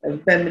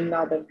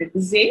በመናደርግ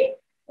ጊዜ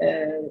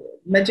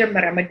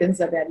መጀመሪያ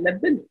መገንዘብ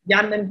ያለብን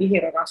ያንን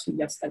ብሔር ራሱ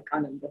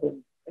ያስተቃነ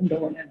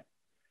እንደሆነ ነው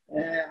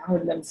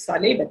አሁን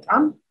ለምሳሌ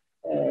በጣም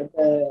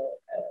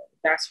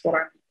በዳያስፖራ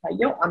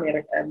ታየው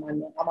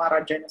አማራ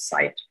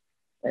ጄኖሳይድ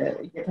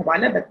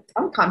እየተባለ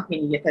በጣም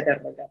ካምፔን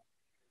እየተደረገ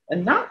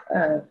እና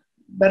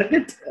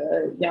በርግጥ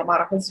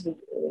የአማራ ህዝብ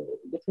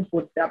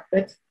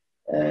የተጎዳበት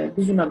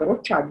ብዙ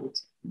ነገሮች አሉት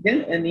ግን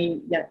እኔ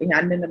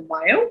ያንን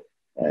ማየው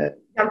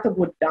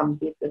ያልተጎዳም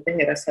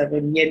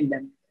ብሔረሰብም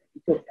የለም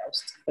ኢትዮጵያ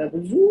ውስጥ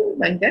በብዙ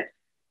መንገድ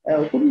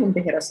ሁሉም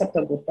ብሔረሰብ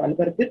ተጎድቷል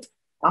በርግጥ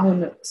አሁን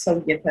ሰው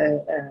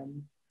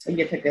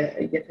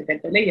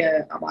እየተገደለ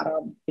የአማራ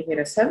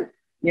ብሔረሰብ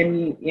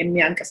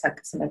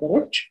የሚያንቀሳቅስ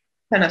ነገሮች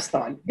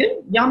ተነስተዋል ግን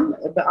ያም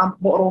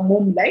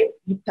በኦሮሞም ላይ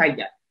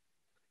ይታያል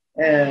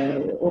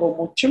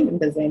ኦሮሞችም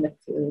እንደዚህ አይነት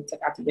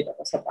ጥቃት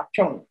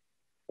እየደረሰባቸው ነው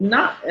እና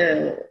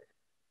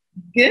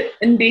ግን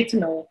እንዴት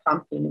ነው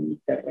ካምፔን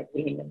የሚደረገው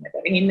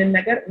ይሄንን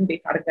ነገር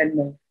እንዴት አድርገን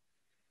ነው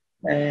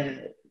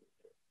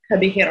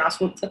ከብሔር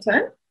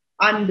አስወጥተን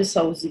አንድ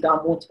ሰው እዚህ ጋር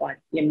ሞቷል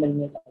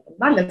የምንለው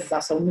ለዛ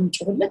ሰው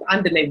ምንጭሁለት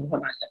አንድ ላይ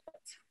መሆን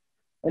አለበት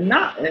እና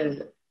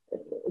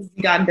እዚህ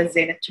ጋር እንደዚህ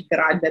አይነት ችግር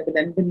አለ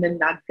ብለን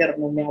ብንናገር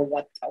ነው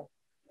የሚያዋጣው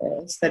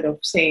instead of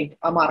saying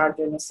አማራ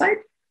ጄኖሳይድ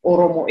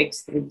ኦሮሞ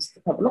ኤክስትሪሚስት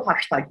ተብሎ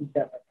ሃሽታግ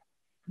ይደረጋል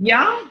ያ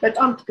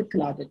በጣም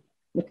ትክክል አይደለም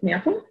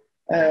ምክንያቱም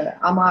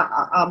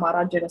አማራ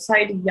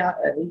ጄኖሳይድ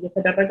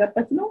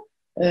እየተደረገበት ነው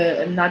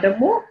እና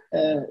ደግሞ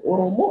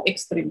ኦሮሞ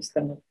ኤክስትሪሚስት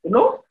ነው ብሎ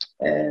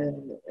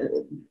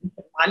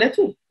ማለቱ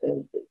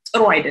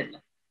ጥሩ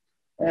አይደለም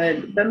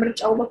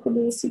በምርጫው በኩል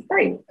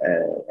ሲታይ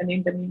እኔ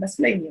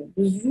እንደሚመስለኝ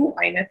ብዙ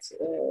አይነት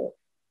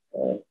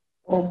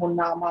ኦሮሞና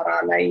አማራ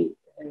ላይ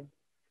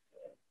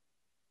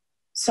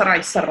ስራ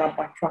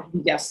ይሰራባቸዋል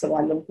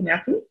ያስባለሁ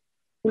ምክንያቱም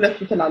ሁለቱ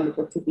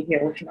ትላልቆቹ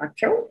ብሔሮች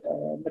ናቸው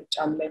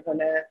ምርጫም ላይ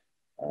ሆነ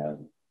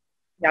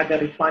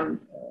ያገሪቷን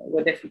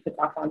ወደፊት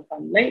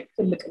ተጣፋንታን ላይ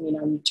ትልቅ ሚና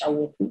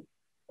የሚጫወቱ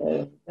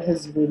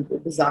በህዝብ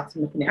ብዛት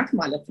ምክንያት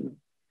ማለት ነው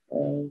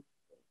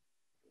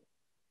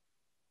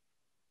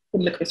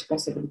ትልቅ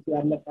ሪስፖንሲቢሊቲ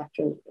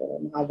ያለባቸው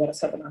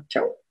ማህበረሰብ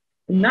ናቸው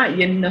እና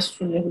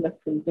የነሱን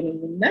የሁለቱን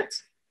ግንኙነት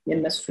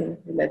የነሱን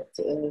ሁለት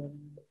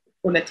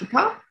ፖለቲካ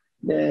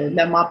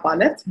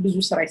ለማባለት ብዙ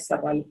ስራ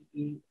ይሰራል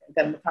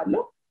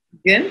ገምታለሁ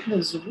ግን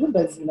ህዝቡ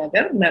በዚህ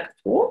ነገር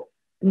ነቅቶ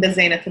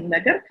እንደዚህ አይነት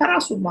ነገር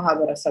ከራሱ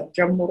ማህበረሰብ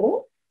ጀምሮ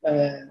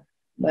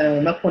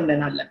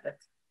መኮንን አለበት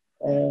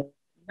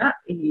እና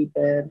ይሄ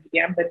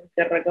በሚዲያም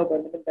በሚደረገው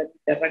በምንም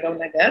በሚደረገው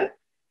ነገር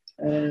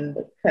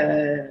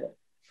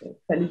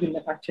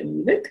ከልዩነታችን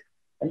ይልቅ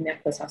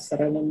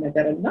የሚያስተሳስረን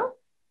ነገርና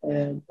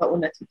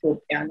በእውነት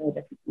ኢትዮጵያን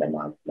ወደፊት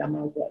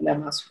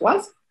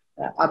ለማስጓዝ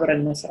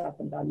አብረን መስራት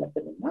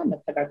እንዳለብንና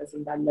መተጋገዝ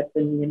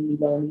እንዳለብን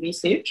የሚለውን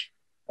ሜሴጅ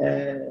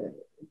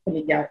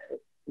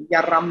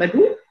ያራመዱ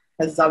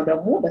ከዛው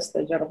ደግሞ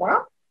በስተጀርባ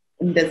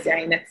እንደዚህ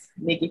አይነት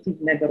ኔጌቲቭ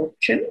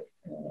ነገሮችን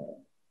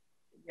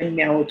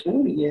የሚያወጡ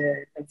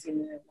የዚህ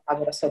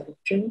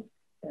ማህበረሰቦችን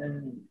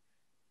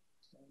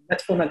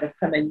መጥፎ ነገር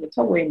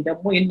ተመኝተው ወይም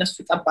ደግሞ የነሱ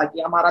ጠባቂ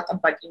አማራ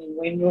ጠባቂ ነኝ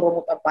ወይም የኦሮሞ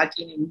ጠባቂ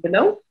ነኝ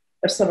ብለው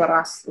እርስ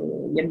በራስ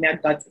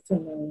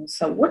የሚያጋጩትን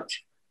ሰዎች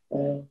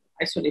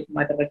አይሶሌት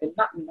ማድረግና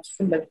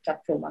እነሱን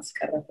ለብቻቸው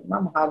ማስቀረትና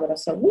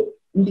ማህበረሰቡ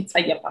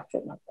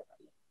እንዲጸየፋቸው ማድረግ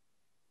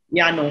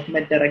ያ ነው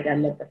መደረግ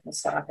ያለበት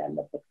መሰራት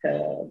ያለበት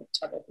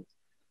ከመጨረሻው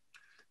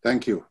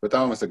ታንክ ዩ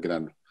በጣም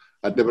አመሰግናለሁ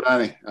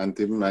አደብራኔ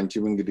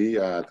አንቺም እንግዲህ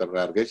አጠር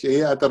አድርገሽ ይሄ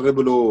አጠር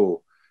ብሎ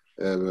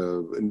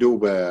እንደው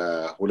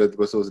በሁለት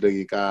በሶስት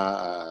ደቂቃ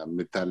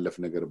የምታለፍ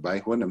ነገር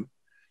ባይሆንም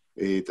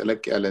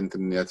ጠለቅ ያለ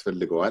እንትን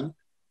ያስፈልገዋል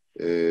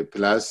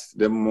ፕላስ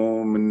ደግሞ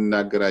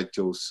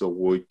ምንናገራቸው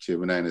ሰዎች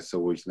ምን አይነት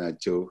ሰዎች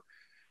ናቸው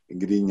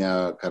እንግዲህ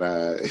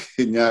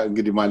እኛ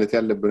እንግዲህ ማለት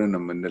ያለብን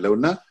ነው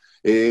የምንለውና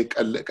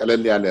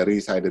ቀለል ያለ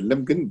ሪስ አይደለም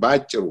ግን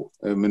ባጭሩ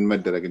ምን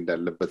መደረግ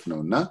እንዳለበት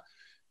ነውና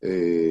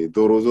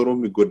ዞሮ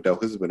የሚጎዳው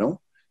ህዝብ ነው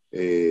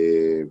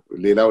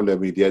ሌላው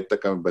ለሚዲያ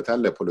ይጠቀምበታል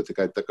ለፖለቲካ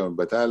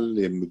ይጠቀምበታል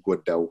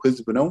የሚጎዳው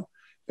ህዝብ ነው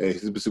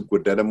ህዝብ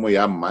ሲጎዳ ደግሞ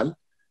ያማል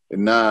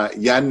እና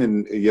ያንን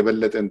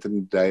የበለጠ እንትን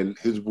ዳይል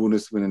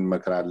ህዝቡንስ ምን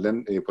እንመክራለን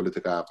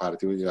የፖለቲካ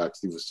ፓርቲዎች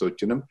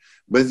አክቲቪስቶችንም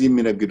በዚህ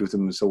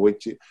የሚነግዱትም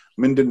ሰዎች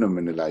ምንድነው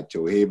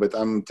የምንላቸው ይሄ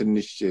በጣም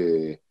ትንሽ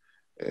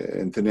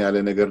እንትን ያለ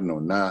ነገር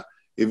ነውና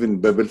even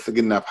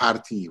በብልጽግና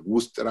ፓርቲ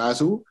ውስጥ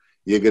ራሱ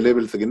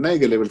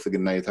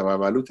የገለብልጽግና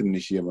የተባባሉ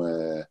ትንሽ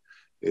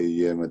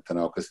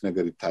የመተናወከስ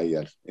ነገር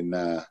ይታያል እና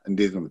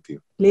እንዴት ነው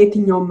የምትይው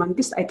ለየትኛው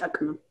መንግስት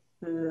አይጠቅምም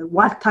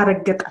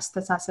ዋልታረገጥ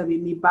አስተሳሰብ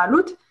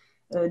የሚባሉት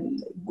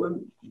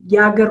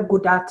የሀገር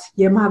ጉዳት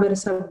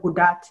የማህበረሰብ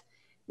ጉዳት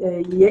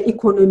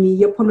የኢኮኖሚ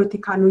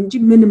የፖለቲካ ነው እንጂ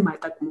ምንም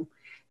አይጠቅሙም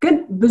ግን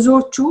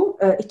ብዙዎቹ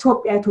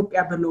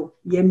ኢትዮጵያ ብሎ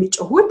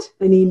የሚጮሁት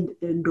እኔ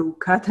እንደው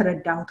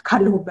ከተረዳሁት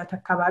ካለሁበት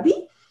አካባቢ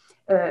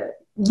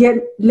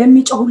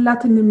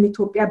ለሚጮሁላትንም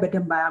ኢትዮጵያ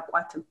በደንብ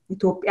አያቋትም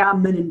ኢትዮጵያ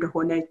ምን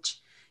እንደሆነች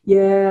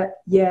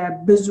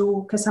የብዙ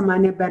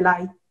ከ80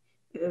 በላይ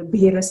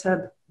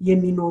ብሔረሰብ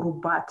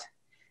የሚኖሩባት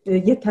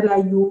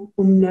የተለያዩ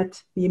እምነት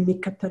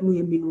የሚከተሉ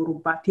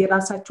የሚኖሩባት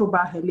የራሳቸው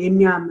ባህል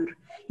የሚያምር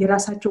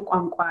የራሳቸው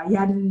ቋንቋ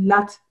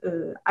ያላት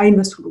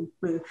አይመስሉም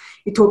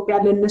ኢትዮጵያ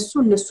ለነሱ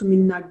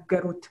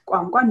የሚናገሩት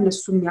ቋንቋ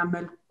እነሱ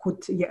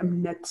የሚያመልኩት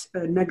የእምነት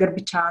ነገር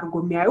ብቻ አርጎ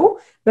የሚያዩ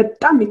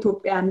በጣም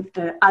ኢትዮጵያን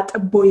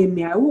አጥቦ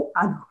የሚያዩ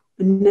አሉ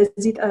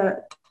እነዚህ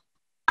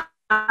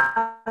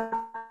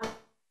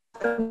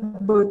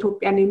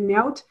በኢትዮጵያን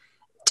የሚያዩት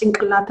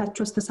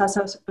ጭንቅላታቸው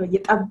አስተሳሰብ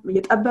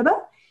የጠበበ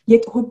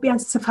የኢትዮጵያን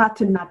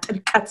ስፋትና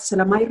ጥልቀት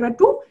ስለማይረዱ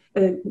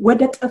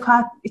ወደ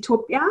ጥፋት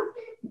ኢትዮጵያ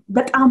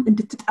በጣም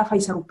እንድትጠፋ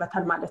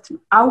ይሰሩበታል ማለት ነው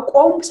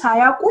አውቆም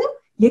ሳያውቁም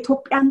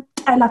የኢትዮጵያን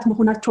ጠላት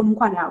መሆናቸውን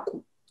እንኳን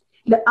አያውቁም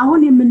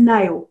አሁን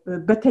የምናየው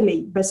በተለይ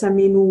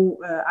በሰሜኑ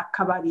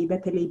አካባቢ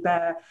በተለይ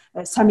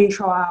በሰሜን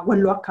ሸዋ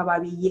ወሎ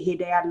አካባቢ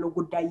እየሄደ ያለው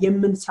ጉዳይ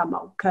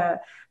የምንሰማው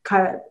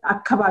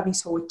ከአካባቢ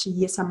ሰዎች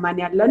እየሰማን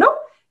ያለ ነው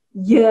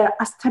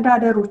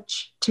የአስተዳደሮች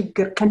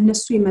ችግር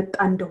ከነሱ የመጣ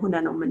እንደሆነ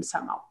ነው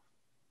የምንሰማው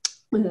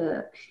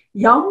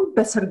ያው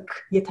በሰርግ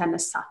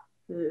የተነሳ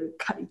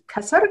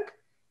ከሰርግ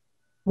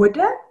ወደ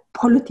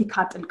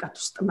ፖለቲካ ጥልቀት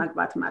ውስጥ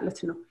መግባት ማለት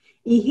ነው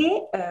ይሄ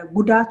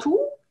ጉዳቱ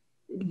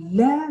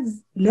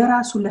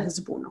ለራሱ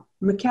ለህዝቡ ነው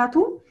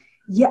ምክንያቱም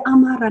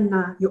የአማራና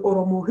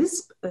የኦሮሞ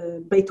ህዝብ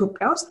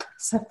በኢትዮጵያ ውስጥ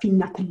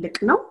ሰፊና ትልቅ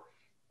ነው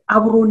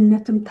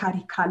አብሮነትም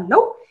ታሪክ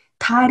አለው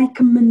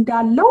ታሪክም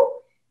እንዳለው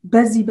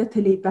በዚህ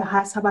በተለይ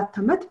በ27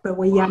 አመት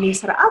በወያኔ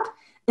ስርዓት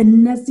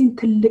እነዚህን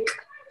ትልቅ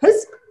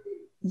ህዝብ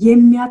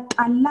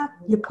የሚያጣላ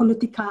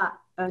የፖለቲካ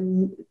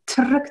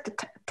ትርክት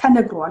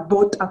ተነግሯል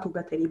በወጣቱ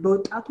በተለይ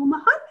በወጣቱ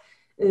መሃል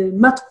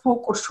መጥፎ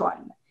ቁርሾ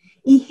አለ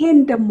ይሄን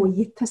ደግሞ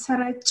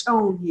የተሰራጨው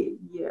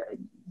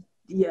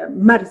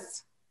የመርዝ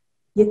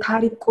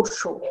የታሪክ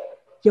ቁርሾ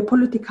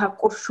የፖለቲካ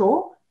ቁርሾ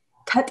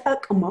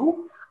ተጠቅመው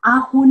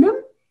አሁንም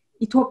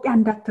ኢትዮጵያ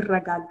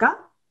እንዳትረጋጋ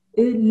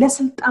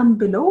ለስልጣን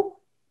ብለው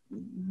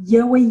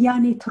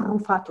የወያኔ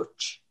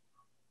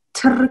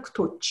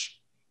ትርክቶች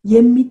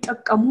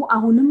የሚጠቀሙ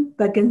አሁንም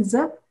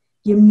በገንዘብ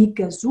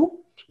የሚገዙ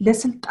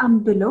ለስልጣን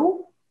ብለው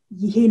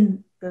ይሄን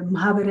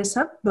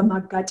ማህበረሰብ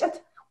በማጋጨት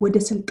ወደ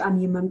ስልጣን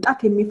የመምጣት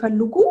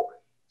የሚፈልጉ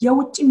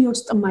የውጭም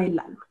የውስጥም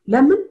አይላሉ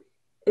ለምን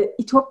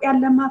ኢትዮጵያን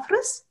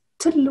ለማፍረስ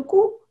ትልቁ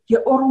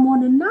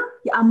የኦሮሞንና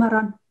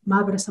የአማራን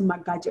ማህበረሰብ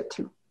ማጋጨት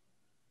ነው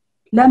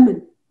ለምን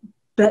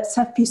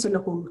በሰፊ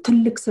ስለሆኑ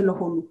ትልቅ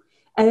ስለሆኑ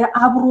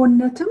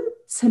አብሮነትም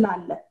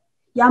ስላለ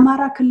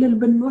የአማራ ክልል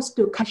ብንወስድ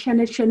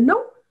ከሸነሸን ነው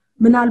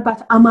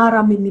ምናልባት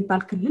አማራም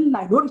የሚባል ክልል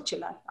ላይኖር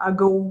ይችላል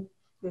አገው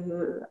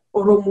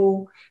ኦሮሞ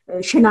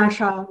ሽናሻ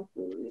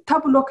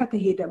ተብሎ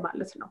ከተሄደ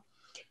ማለት ነው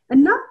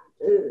እና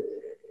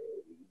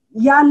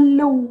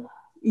ያለው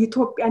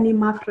ኢትዮጵያን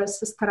የማፍረስ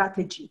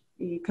ስትራቴጂ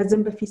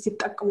ከዘን በፊት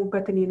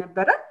ሲጠቀሙበትን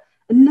የነበረ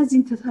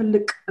እነዚህን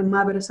ትልቅ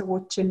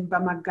ማህበረሰቦችን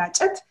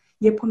በማጋጨት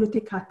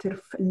የፖለቲካ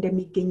ትርፍ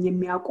እንደሚገኝ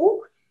የሚያውቁ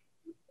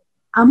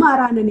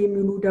አማራንን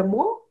የሚሉ ደግሞ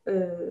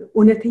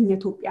እውነተኛ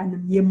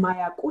ኢትዮጵያንን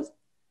የማያውቁ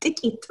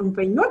ጥቂት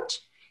ጥንፈኞች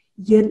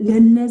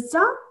ለነዛ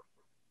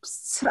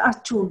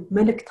ስራቸውን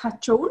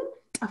መልእክታቸውን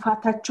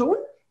ጥፋታቸውን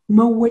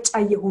መወጫ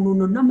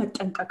የሆኑና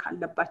መጠንቀቅ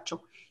አለባቸው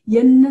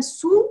የነሱ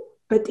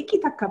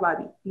በጥቂት አካባቢ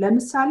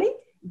ለምሳሌ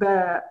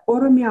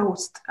በኦሮሚያ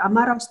ውስጥ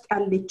አማራ ውስጥ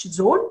ያለች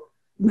ዞን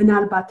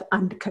ምናልባት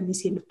አንድ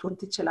ከሚሴ ልትሆን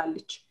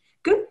ትችላለች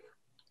ግን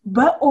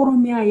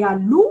በኦሮሚያ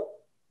ያሉ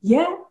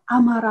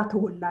የአማራ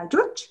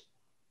ተወላጆች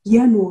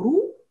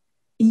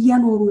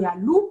እየኖሩ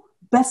ያሉ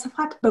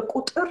በስፋት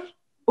በቁጥር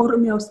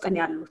ኦሮሚያ ውስጥ ነው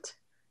ያሉት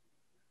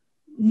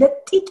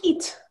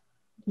ለጥቂት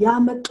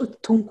ያመጡት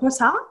ትንኮሳ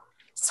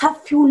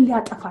ሰፊውን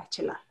ሊያጠፋ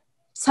ይችላል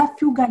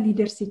ሰፊው ጋር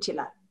ሊደርስ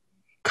ይችላል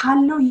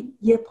ካለው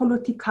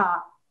የፖለቲካ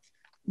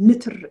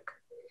ንትርክ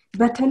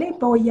በተለይ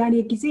በወያኔ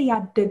ጊዜ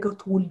ያደገው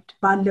ትውልድ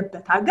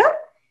ባለበት ሀገር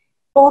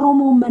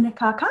ኦሮሞ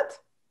መነካካት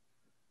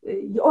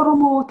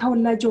የኦሮሞ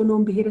ተወላጅ ሆነው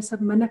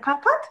ብሔረሰብ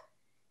መነካካት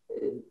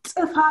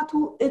ጥፋቱ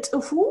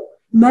እጥፉ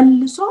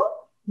መልሶ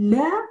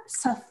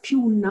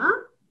ለሰፊውና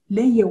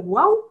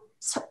ለየዋው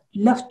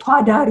ለፍቶ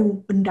አዳሪው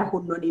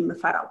እንዳይሆን ነው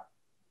የምፈራው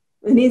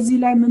እኔ እዚህ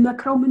ላይ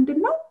መመክረው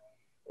ምንድነው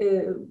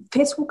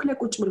ፌስቡክ ላይ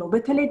ቁጭ ብለው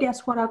በተለይ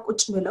ዲያስፖራ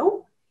ቁጭ ብለው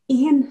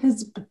ይሄን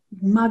ህዝብ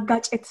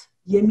ማጋጨት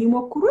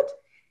የሚሞክሩት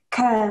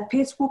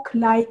ከፌስቡክ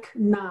ላይክ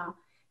እና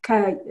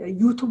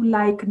ከዩቲዩብ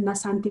ላይክ እና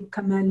ሳንቲም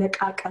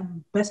ከመለቃቀም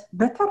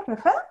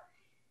በተረፈ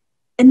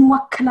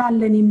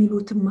እንወክላለን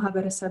የሚሉት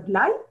ማህበረሰብ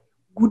ላይ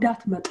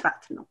ጉዳት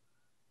መጥራት ነው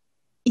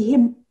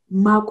ይሄም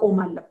ማቆም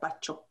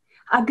አለባቸው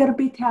አገር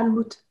ቤት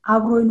ያሉት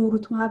አብሮ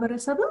የኖሩት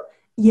ማህበረሰብ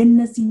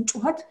የነዚህን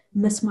ጩኸት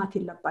መስማት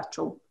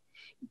የለባቸው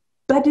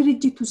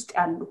በድርጅት ውስጥ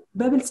ያሉ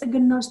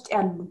በብልጽግና ውስጥ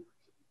ያሉ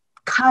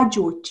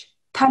ካጆች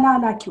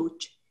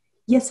ተላላኪዎች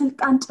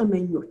የስልጣን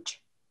ጥመኞች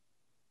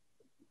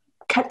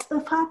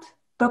ከጥፋት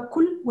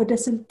በኩል ወደ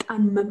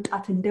ስልጣን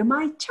መምጣት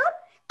እንደማይቻል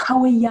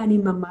ከወያኔ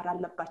መማር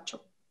አለባቸው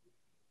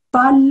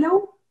ባለው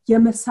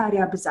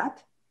የመሳሪያ ብዛት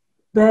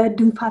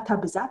በድንፋታ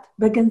ብዛት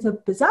በገንዘብ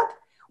ብዛት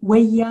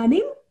ወያኔ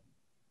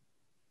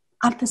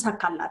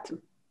አልተሳካላትም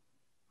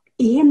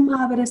ይሄን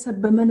ማህበረሰብ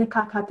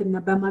በመነካካትና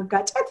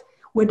በማጋጨት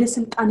ወደ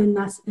ስልጣንና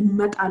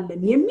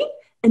እንመጣለን የሚል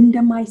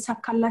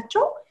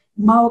እንደማይሳካላቸው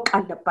ማወቅ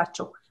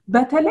አለባቸው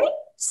በተለይ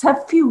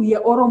ሰፊው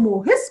የኦሮሞ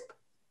ህዝብ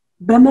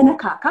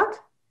በመነካካት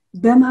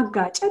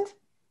በማጋጨት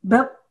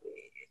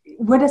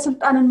ወደ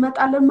ስልጣን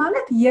እንመጣለን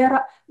ማለት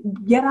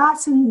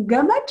የራስን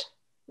ገመድ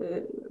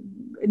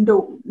እንደው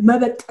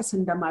መበጠስ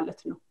እንደማለት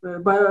ነው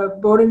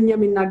በኦሮምኛ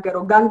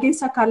የሚናገረው ጋንጌን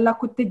ሰካላ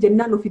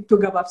ኩትጀና ነው ፊቱ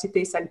ገባብ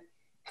ሲተይሰን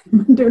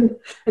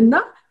እና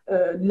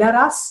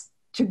ለራስ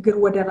ችግር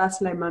ወደ ራስ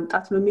ላይ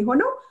ማምጣት ነው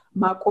የሚሆነው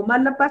ማቆም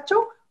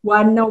አለባቸው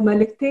ዋናው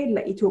መልእክቴ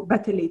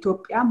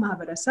ለኢትዮጵያ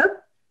ማህበረሰብ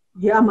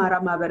የአማራ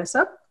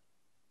ማህበረሰብ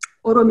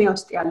ኦሮሚያ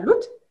ውስጥ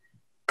ያሉት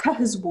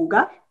ከህዝቡ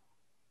ጋር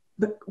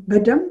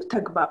በደንብ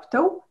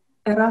ተግባብተው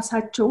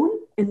ራሳቸውን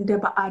እንደ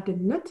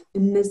በአድነት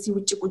እነዚህ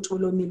ውጭ ቁጭ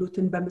ብሎ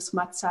የሚሉትን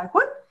በመስማት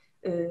ሳይሆን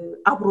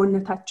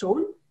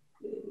አብሮነታቸውን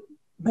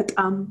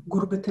በጣም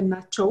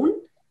ጉርብትናቸውን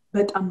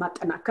በጣም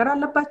ማጠናከር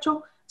አለባቸው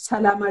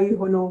ሰላማዊ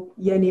ሆኖ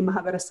የኔ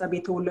ማህበረሰብ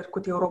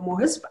የተወለድኩት የኦሮሞ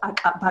ህዝብ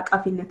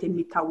በአቃፊነት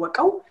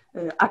የሚታወቀው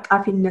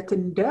አቃፊነት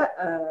እንደ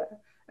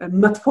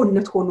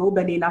መጥፎነት ሆኖ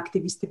በሌላ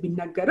አክቲቪስት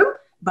ቢነገርም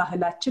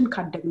ባህላችን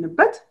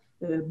ካደግንበት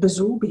ብዙ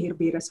ብሔር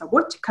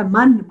ብሔረሰቦች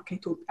ከማንም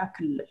ከኢትዮጵያ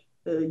ክልል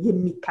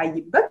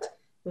የሚታይበት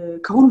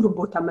ከሁሉም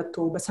ቦታ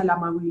መጥቶ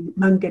በሰላማዊ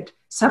መንገድ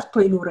ሰርቶ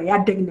ይኖረ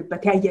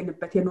ያደግንበት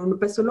ያየንበት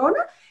የኖርንበት ስለሆነ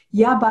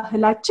ያ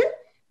ባህላችን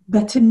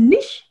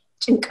በትንሽ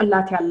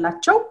ጭንቅላት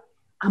ያላቸው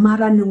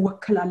አማራን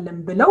እንወክላለን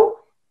ብለው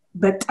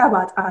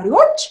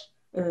በጠባጣሪዎች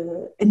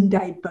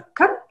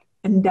እንዳይበከል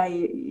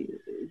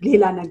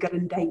ሌላ ነገር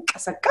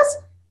እንዳይንቀሰቀስ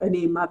እኔ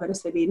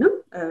ማህበረሰቤንም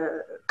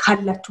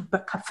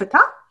ካላችሁበት ከፍታ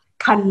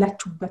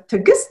ካላችሁበት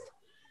ትግስት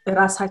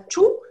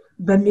ራሳችሁ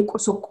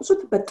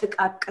በሚቆሰቁሱት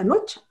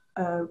በጥቃቀኖች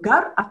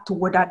ጋር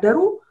አትወዳደሩ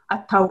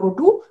አታውሩዱ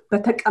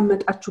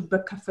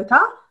በተቀመጣችሁበት ከፍታ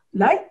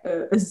ላይ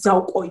እዛው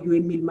ቆዩ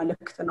የሚል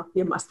መልእክት ነው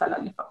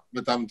የማስተላልፈው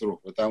በጣም ጥሩ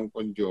በጣም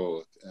ቆንጆ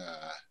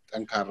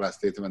ጠንካራ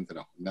ስቴትመንት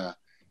ነው እና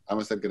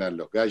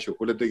አመሰግናለሁ ጋሽ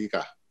 2 ደቂቃ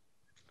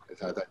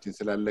ሰዓታችን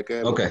ስላለቀ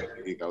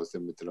ደቂቃ ውስጥ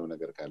የምትለው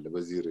ነገር ካለ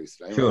በዚህ ርዕስ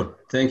ላይ ሹር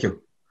ታንክ ዩ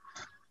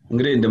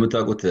እንግዲህ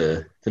እንደምታውቁት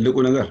ትልቁ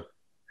ነገር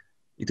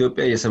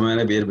ኢትዮጵያ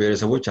የሰማያዊ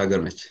ብሔረሰቦች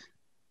ሀገር ነች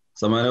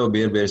ሰማያዊ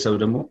ብሔረሰብ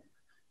ደግሞ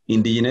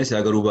ኢንዲጂነስ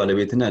ያገሩ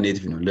ባለቤትና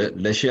ኔቲቭ ነው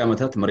ለሺህ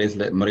ዓመታት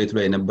መሬቱ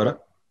ላይ የነበረ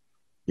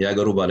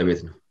ያገሩ ባለቤት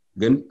ነው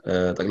ግን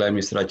ጠቅላይ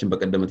ሚኒስትራችን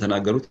በቀደም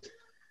ተናገሩት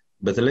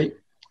በተለይ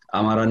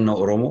አማራና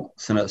ኦሮሞ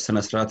ስነ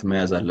ስርዓት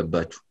መያዝ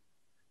አለባችሁ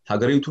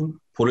ሀገሪቱ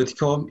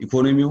ፖለቲካውም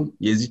ኢኮኖሚውም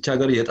የዚች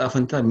ሀገር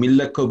የጣፈንታ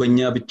የሚለከው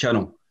በእኛ ብቻ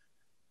ነው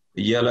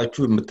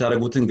እያላችሁ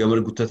የምታረጉትን ገመድ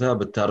ጉተታ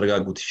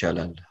በታረጋጉት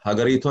ይሻላል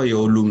ሀገሪቷ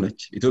የሁሉም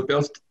ነች ኢትዮጵያ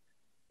ውስጥ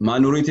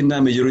ማይኖሪቲ እና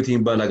ሜጆሪቲ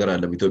የሚባል ሀገር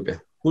አለም ኢትዮጵያ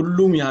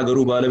ሁሉም የሀገሩ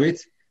ባለቤት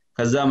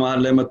ከዛ መሃል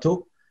ላይ መጥቶ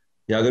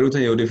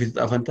የሀገሪቷን የወደፊት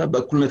ጣፈንታ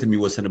በእኩልነት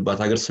የሚወሰንባት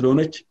ሀገር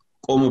ስለሆነች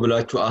ቆም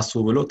ብላችሁ አስቡ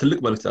ብሎ ትልቅ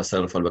መልእክት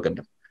አስተላልፏል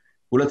በቀደም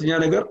ሁለተኛ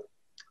ነገር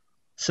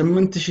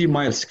 8000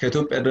 ማይልስ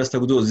ከኢትዮጵያ ድረስ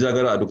ተጉዞ እዚህ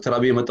ሀገር ዶክተር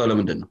አብይ መጣው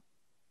ለምንድን ነው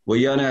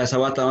ወያኔ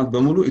 27 ዓመት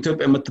በሙሉ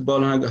ኢትዮጵያ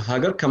የምትባለው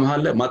ሀገር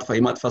ከመሃል ላይ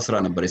የማጥፋት ስራ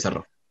ነበር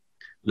የሰራው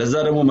ለዛ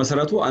ደግሞ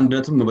መሰረቱ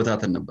አንድነቱን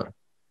መበታተን ነበር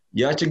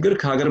ያ ችግር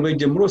ከሀገር ቤት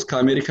ጀምሮ እስከ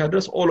አሜሪካ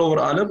ድረስ ኦል ኦቨር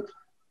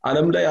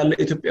ዓለም ላይ ያለ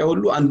ኢትዮጵያ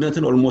ሁሉ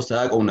አንድነትን ኦልሞስት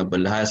አያውቀው ነበር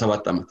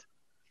ለ27 ዓመት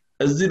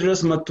እዚህ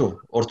ድረስ መጥቶ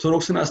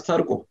ኦርቶዶክስን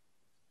አስታርቆ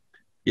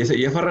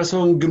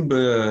የፈረሰውን ግንብ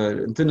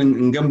እንትን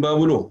እንገንባ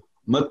ብሎ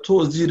መጥቶ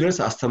እዚህ ድረስ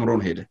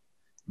አስተምሮን ሄደ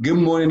ግን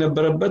መሆን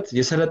የነበረበት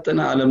የሰለጠነ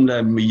ዓለም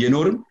ላይ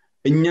እየኖርን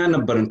እኛ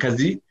ነበርን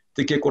ከዚህ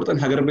ትኬት ቆርጠን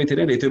ሀገር ቤት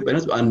ሄደን ለኢትዮጵያ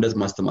ሕዝብ አንድነት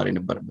ማስተማር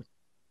የነበረበት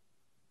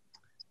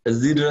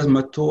እዚህ ድረስ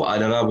መጥቶ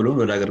አደራ ብሎ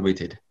ወደ ሀገር ቤት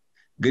ሄደ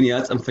ግን ያ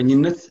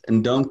ጽንፈኝነት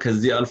እንዳውም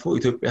ከዚህ አልፎ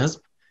ኢትዮጵያ ሕዝብ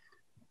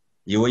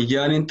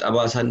የወያኔን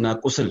ጠባሳና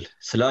ቁስል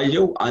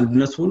ስላየው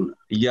አንድነቱን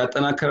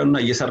እያጠናከረና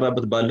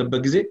እየሰራበት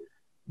ባለበት ጊዜ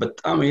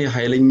በጣም ይሄ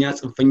ኃይለኛ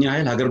ጽንፈኛ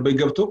ኃይል ሀገር ቤት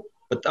ገብቶ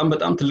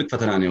በጣም ትልቅ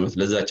ፈተና ነው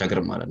ለዛች ሀገር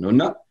ማለት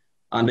ነውና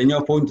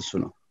አንደኛው ፖይንት እሱ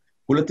ነው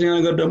ሁለተኛ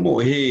ነገር ደግሞ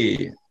ይሄ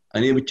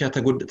እኔ ብቻ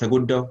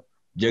ተጎዳው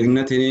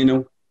ጀግነት እኔ ነው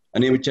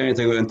እኔ ብቻ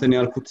እንትን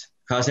ያልኩት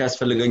ካሳ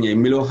ያስፈልገኛ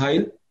የሚለው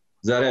ኃይል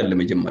ዛሬ አለ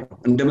መጀመሪያው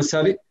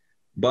እንደምሳሌ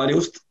ባሌ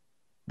ውስጥ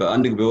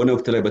በሆነ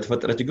ወቅት ላይ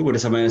በተፈጠረ ችግር ወደ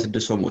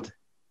 86 ሰው ሞተ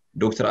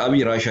ዶክተር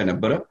አብይ ራሻ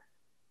ነበረ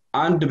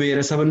አንድ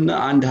ብሔረሰብና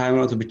አንድ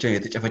ሃይማኖት ብቻ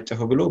የተጨፈጨፈ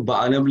ብሎ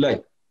በአለም ላይ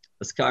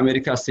እስከ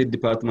አሜሪካ ስቴት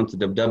ዲፓርትመንት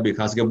ደብዳቤ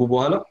ካስገቡ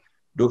በኋላ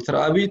ዶክተር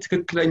አብይ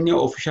ትክክለኛ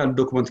ኦፊሻል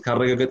ዶክመንት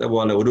ካረጋገጠ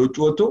በኋላ ወደ ውጭ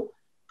ወጥቶ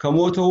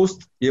ከሞተው ውስጥ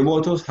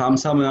የሞተው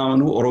 50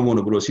 ምናምኑ ኦሮሞ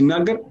ነው ብሎ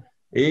ሲናገር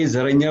ይሄ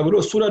ዘረኛ ብሎ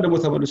እሱ ላይ ደግሞ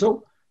ተመልሰው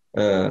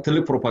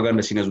ትልቅ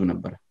ፕሮፓጋንዳ ሲነዙ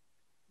ነበር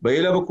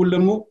በሌላ በኩል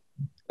ደግሞ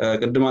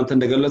ቅድም አንተ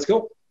እንደገለጽከው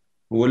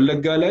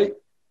ወለጋ ላይ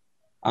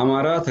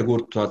አማራ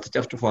ተጎድቷል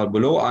ተጨፍጭፏል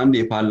ብሎ አንድ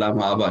የፓርላማ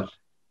አባል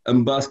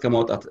እንባስ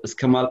ከማውጣት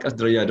እስከ ማልቀስ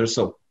ደረጃ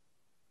ደርሰው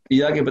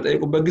ጥያቄ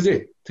በጠየቁበት ጊዜ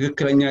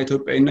ትክክለኛ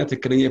ኢትዮጵያዊና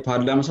ትክክለኛ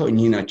የፓርላማ ሰው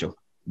እኚህ ናቸው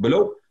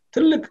ብለው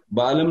ትልቅ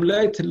በአለም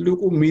ላይ ትልቁ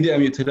ሚዲያ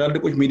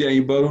ትላልቆች ሚዲያ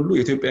ይባላሉ ሁሉ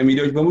የኢትዮጵያ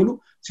ሚዲያዎች በሙሉ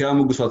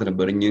ሲያሙግሷት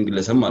ነበር እኚህን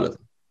ግለሰብ ማለት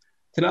ነው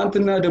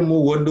ትናንትና ደግሞ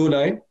ወሎ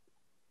ላይ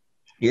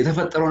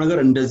የተፈጠረው ነገር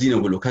እንደዚህ ነው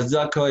ብሎ ከዛ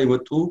አካባቢ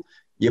መጡ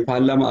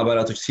የፓርላማ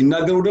አባላቶች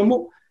ሲናገሩ ደግሞ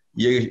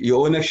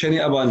የኦነግ ሸኔ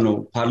አባል ነው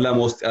ፓርላማ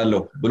ውስጥ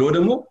ያለው ብሎ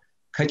ደግሞ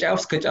ከጫፍ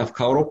እስከ ጫፍ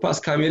ከአውሮፓ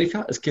እስከ አሜሪካ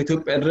እስከ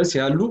ኢትዮጵያ ድረስ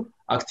ያሉ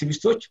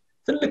አክቲቪስቶች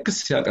ትልቅ ክስ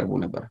ሲያቀርቡ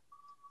ነበር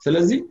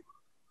ስለዚህ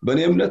በኔ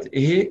እምነት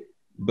ይሄ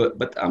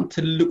በጣም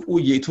ትልቁ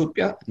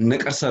የኢትዮጵያ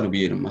ነቀርሳ ነው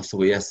ብዬ ነው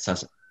ማስበው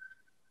ያሳሰ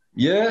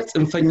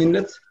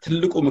የጽንፈኝነት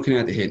ትልቁ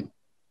ምክንያት ይሄ ነው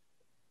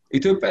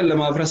ኢትዮጵያን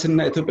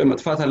ለማፍረስና ኢትዮጵያ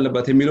መጥፋት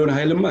አለባት የሚለውን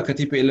ኃይልማ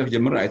ከቲፒኤልኤፍ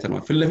ጀምሮ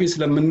አይተናል ፍለፊ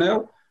ስለምናየው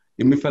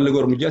የሚፈልገው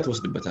እርምጃ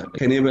ተወስድበታል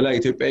ከኔ በላይ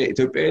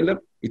ኢትዮጵያ የለም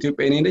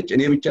ኢትዮጵያ እኔ ነች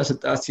እኔ ብቻ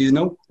ስልጣን ሲይዝ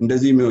ነው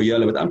እንደዚህ ነው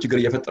ያለ በጣም ችግር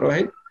እየፈጠረው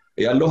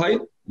ያለው ኃይል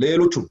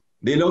ለሌሎቹም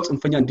ሌላው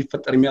ጽንፈኛ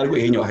እንዲፈጠር የሚያደርገው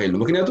ይሄኛው ኃይል ነው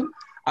ምክንያቱም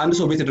አንድ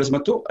ሰው ቤት ድረስ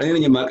መጥቶ እኔ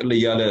ነኝ ማቅል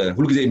ያለ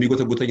ሁሉ ጊዜ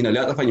የሚጎተጉተኝና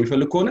ሊያጠፋኝ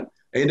የሚፈልግ ከሆነ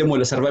እኔ ደግሞ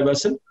ለሰርቫይቫል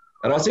ስል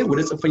ራሴ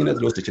ወደ ጽንፈኝነት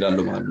ልወስድ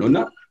እችላለሁ ማለት ነውና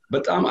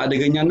በጣም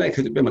አደገኛና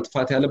ኢትዮጵያ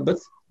መጥፋት ያለበት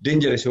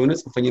ዴንጀረስ የሆነ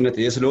ጽንፈኝነት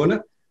ስለሆነ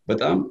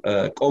በጣም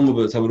ቆም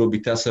ተብሎ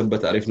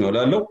ቢታሰብበት አሪፍ ነው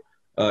እላለሁ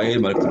ይሄ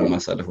ማለት ነው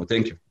ማሳለፈው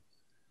ቴንክ ዩ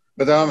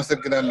በጣም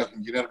አመሰግናለሁ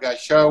ኢንጂነር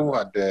ጋሻው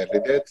አደ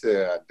ልደት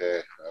አደ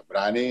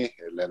ብራኔ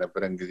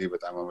ለነበረን ጊዜ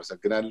በጣም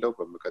አመሰግናለሁ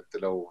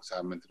በመከተለው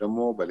ሳምንት ደግሞ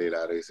በሌላ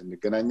ርዕስ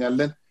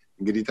እንገናኛለን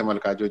እንግዲህ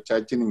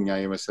ተመልካቾቻችን እኛ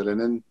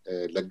የመሰለንን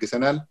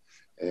ለግሰናል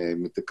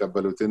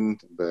የምትቀበሉትን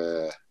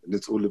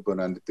በንጹህ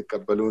ልቦና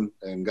እንድትቀበሉን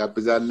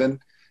እንጋብዛለን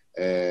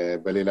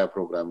በሌላ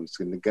ፕሮግራም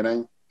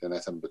እስክንገናኝ ደህና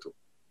ሰንብቱ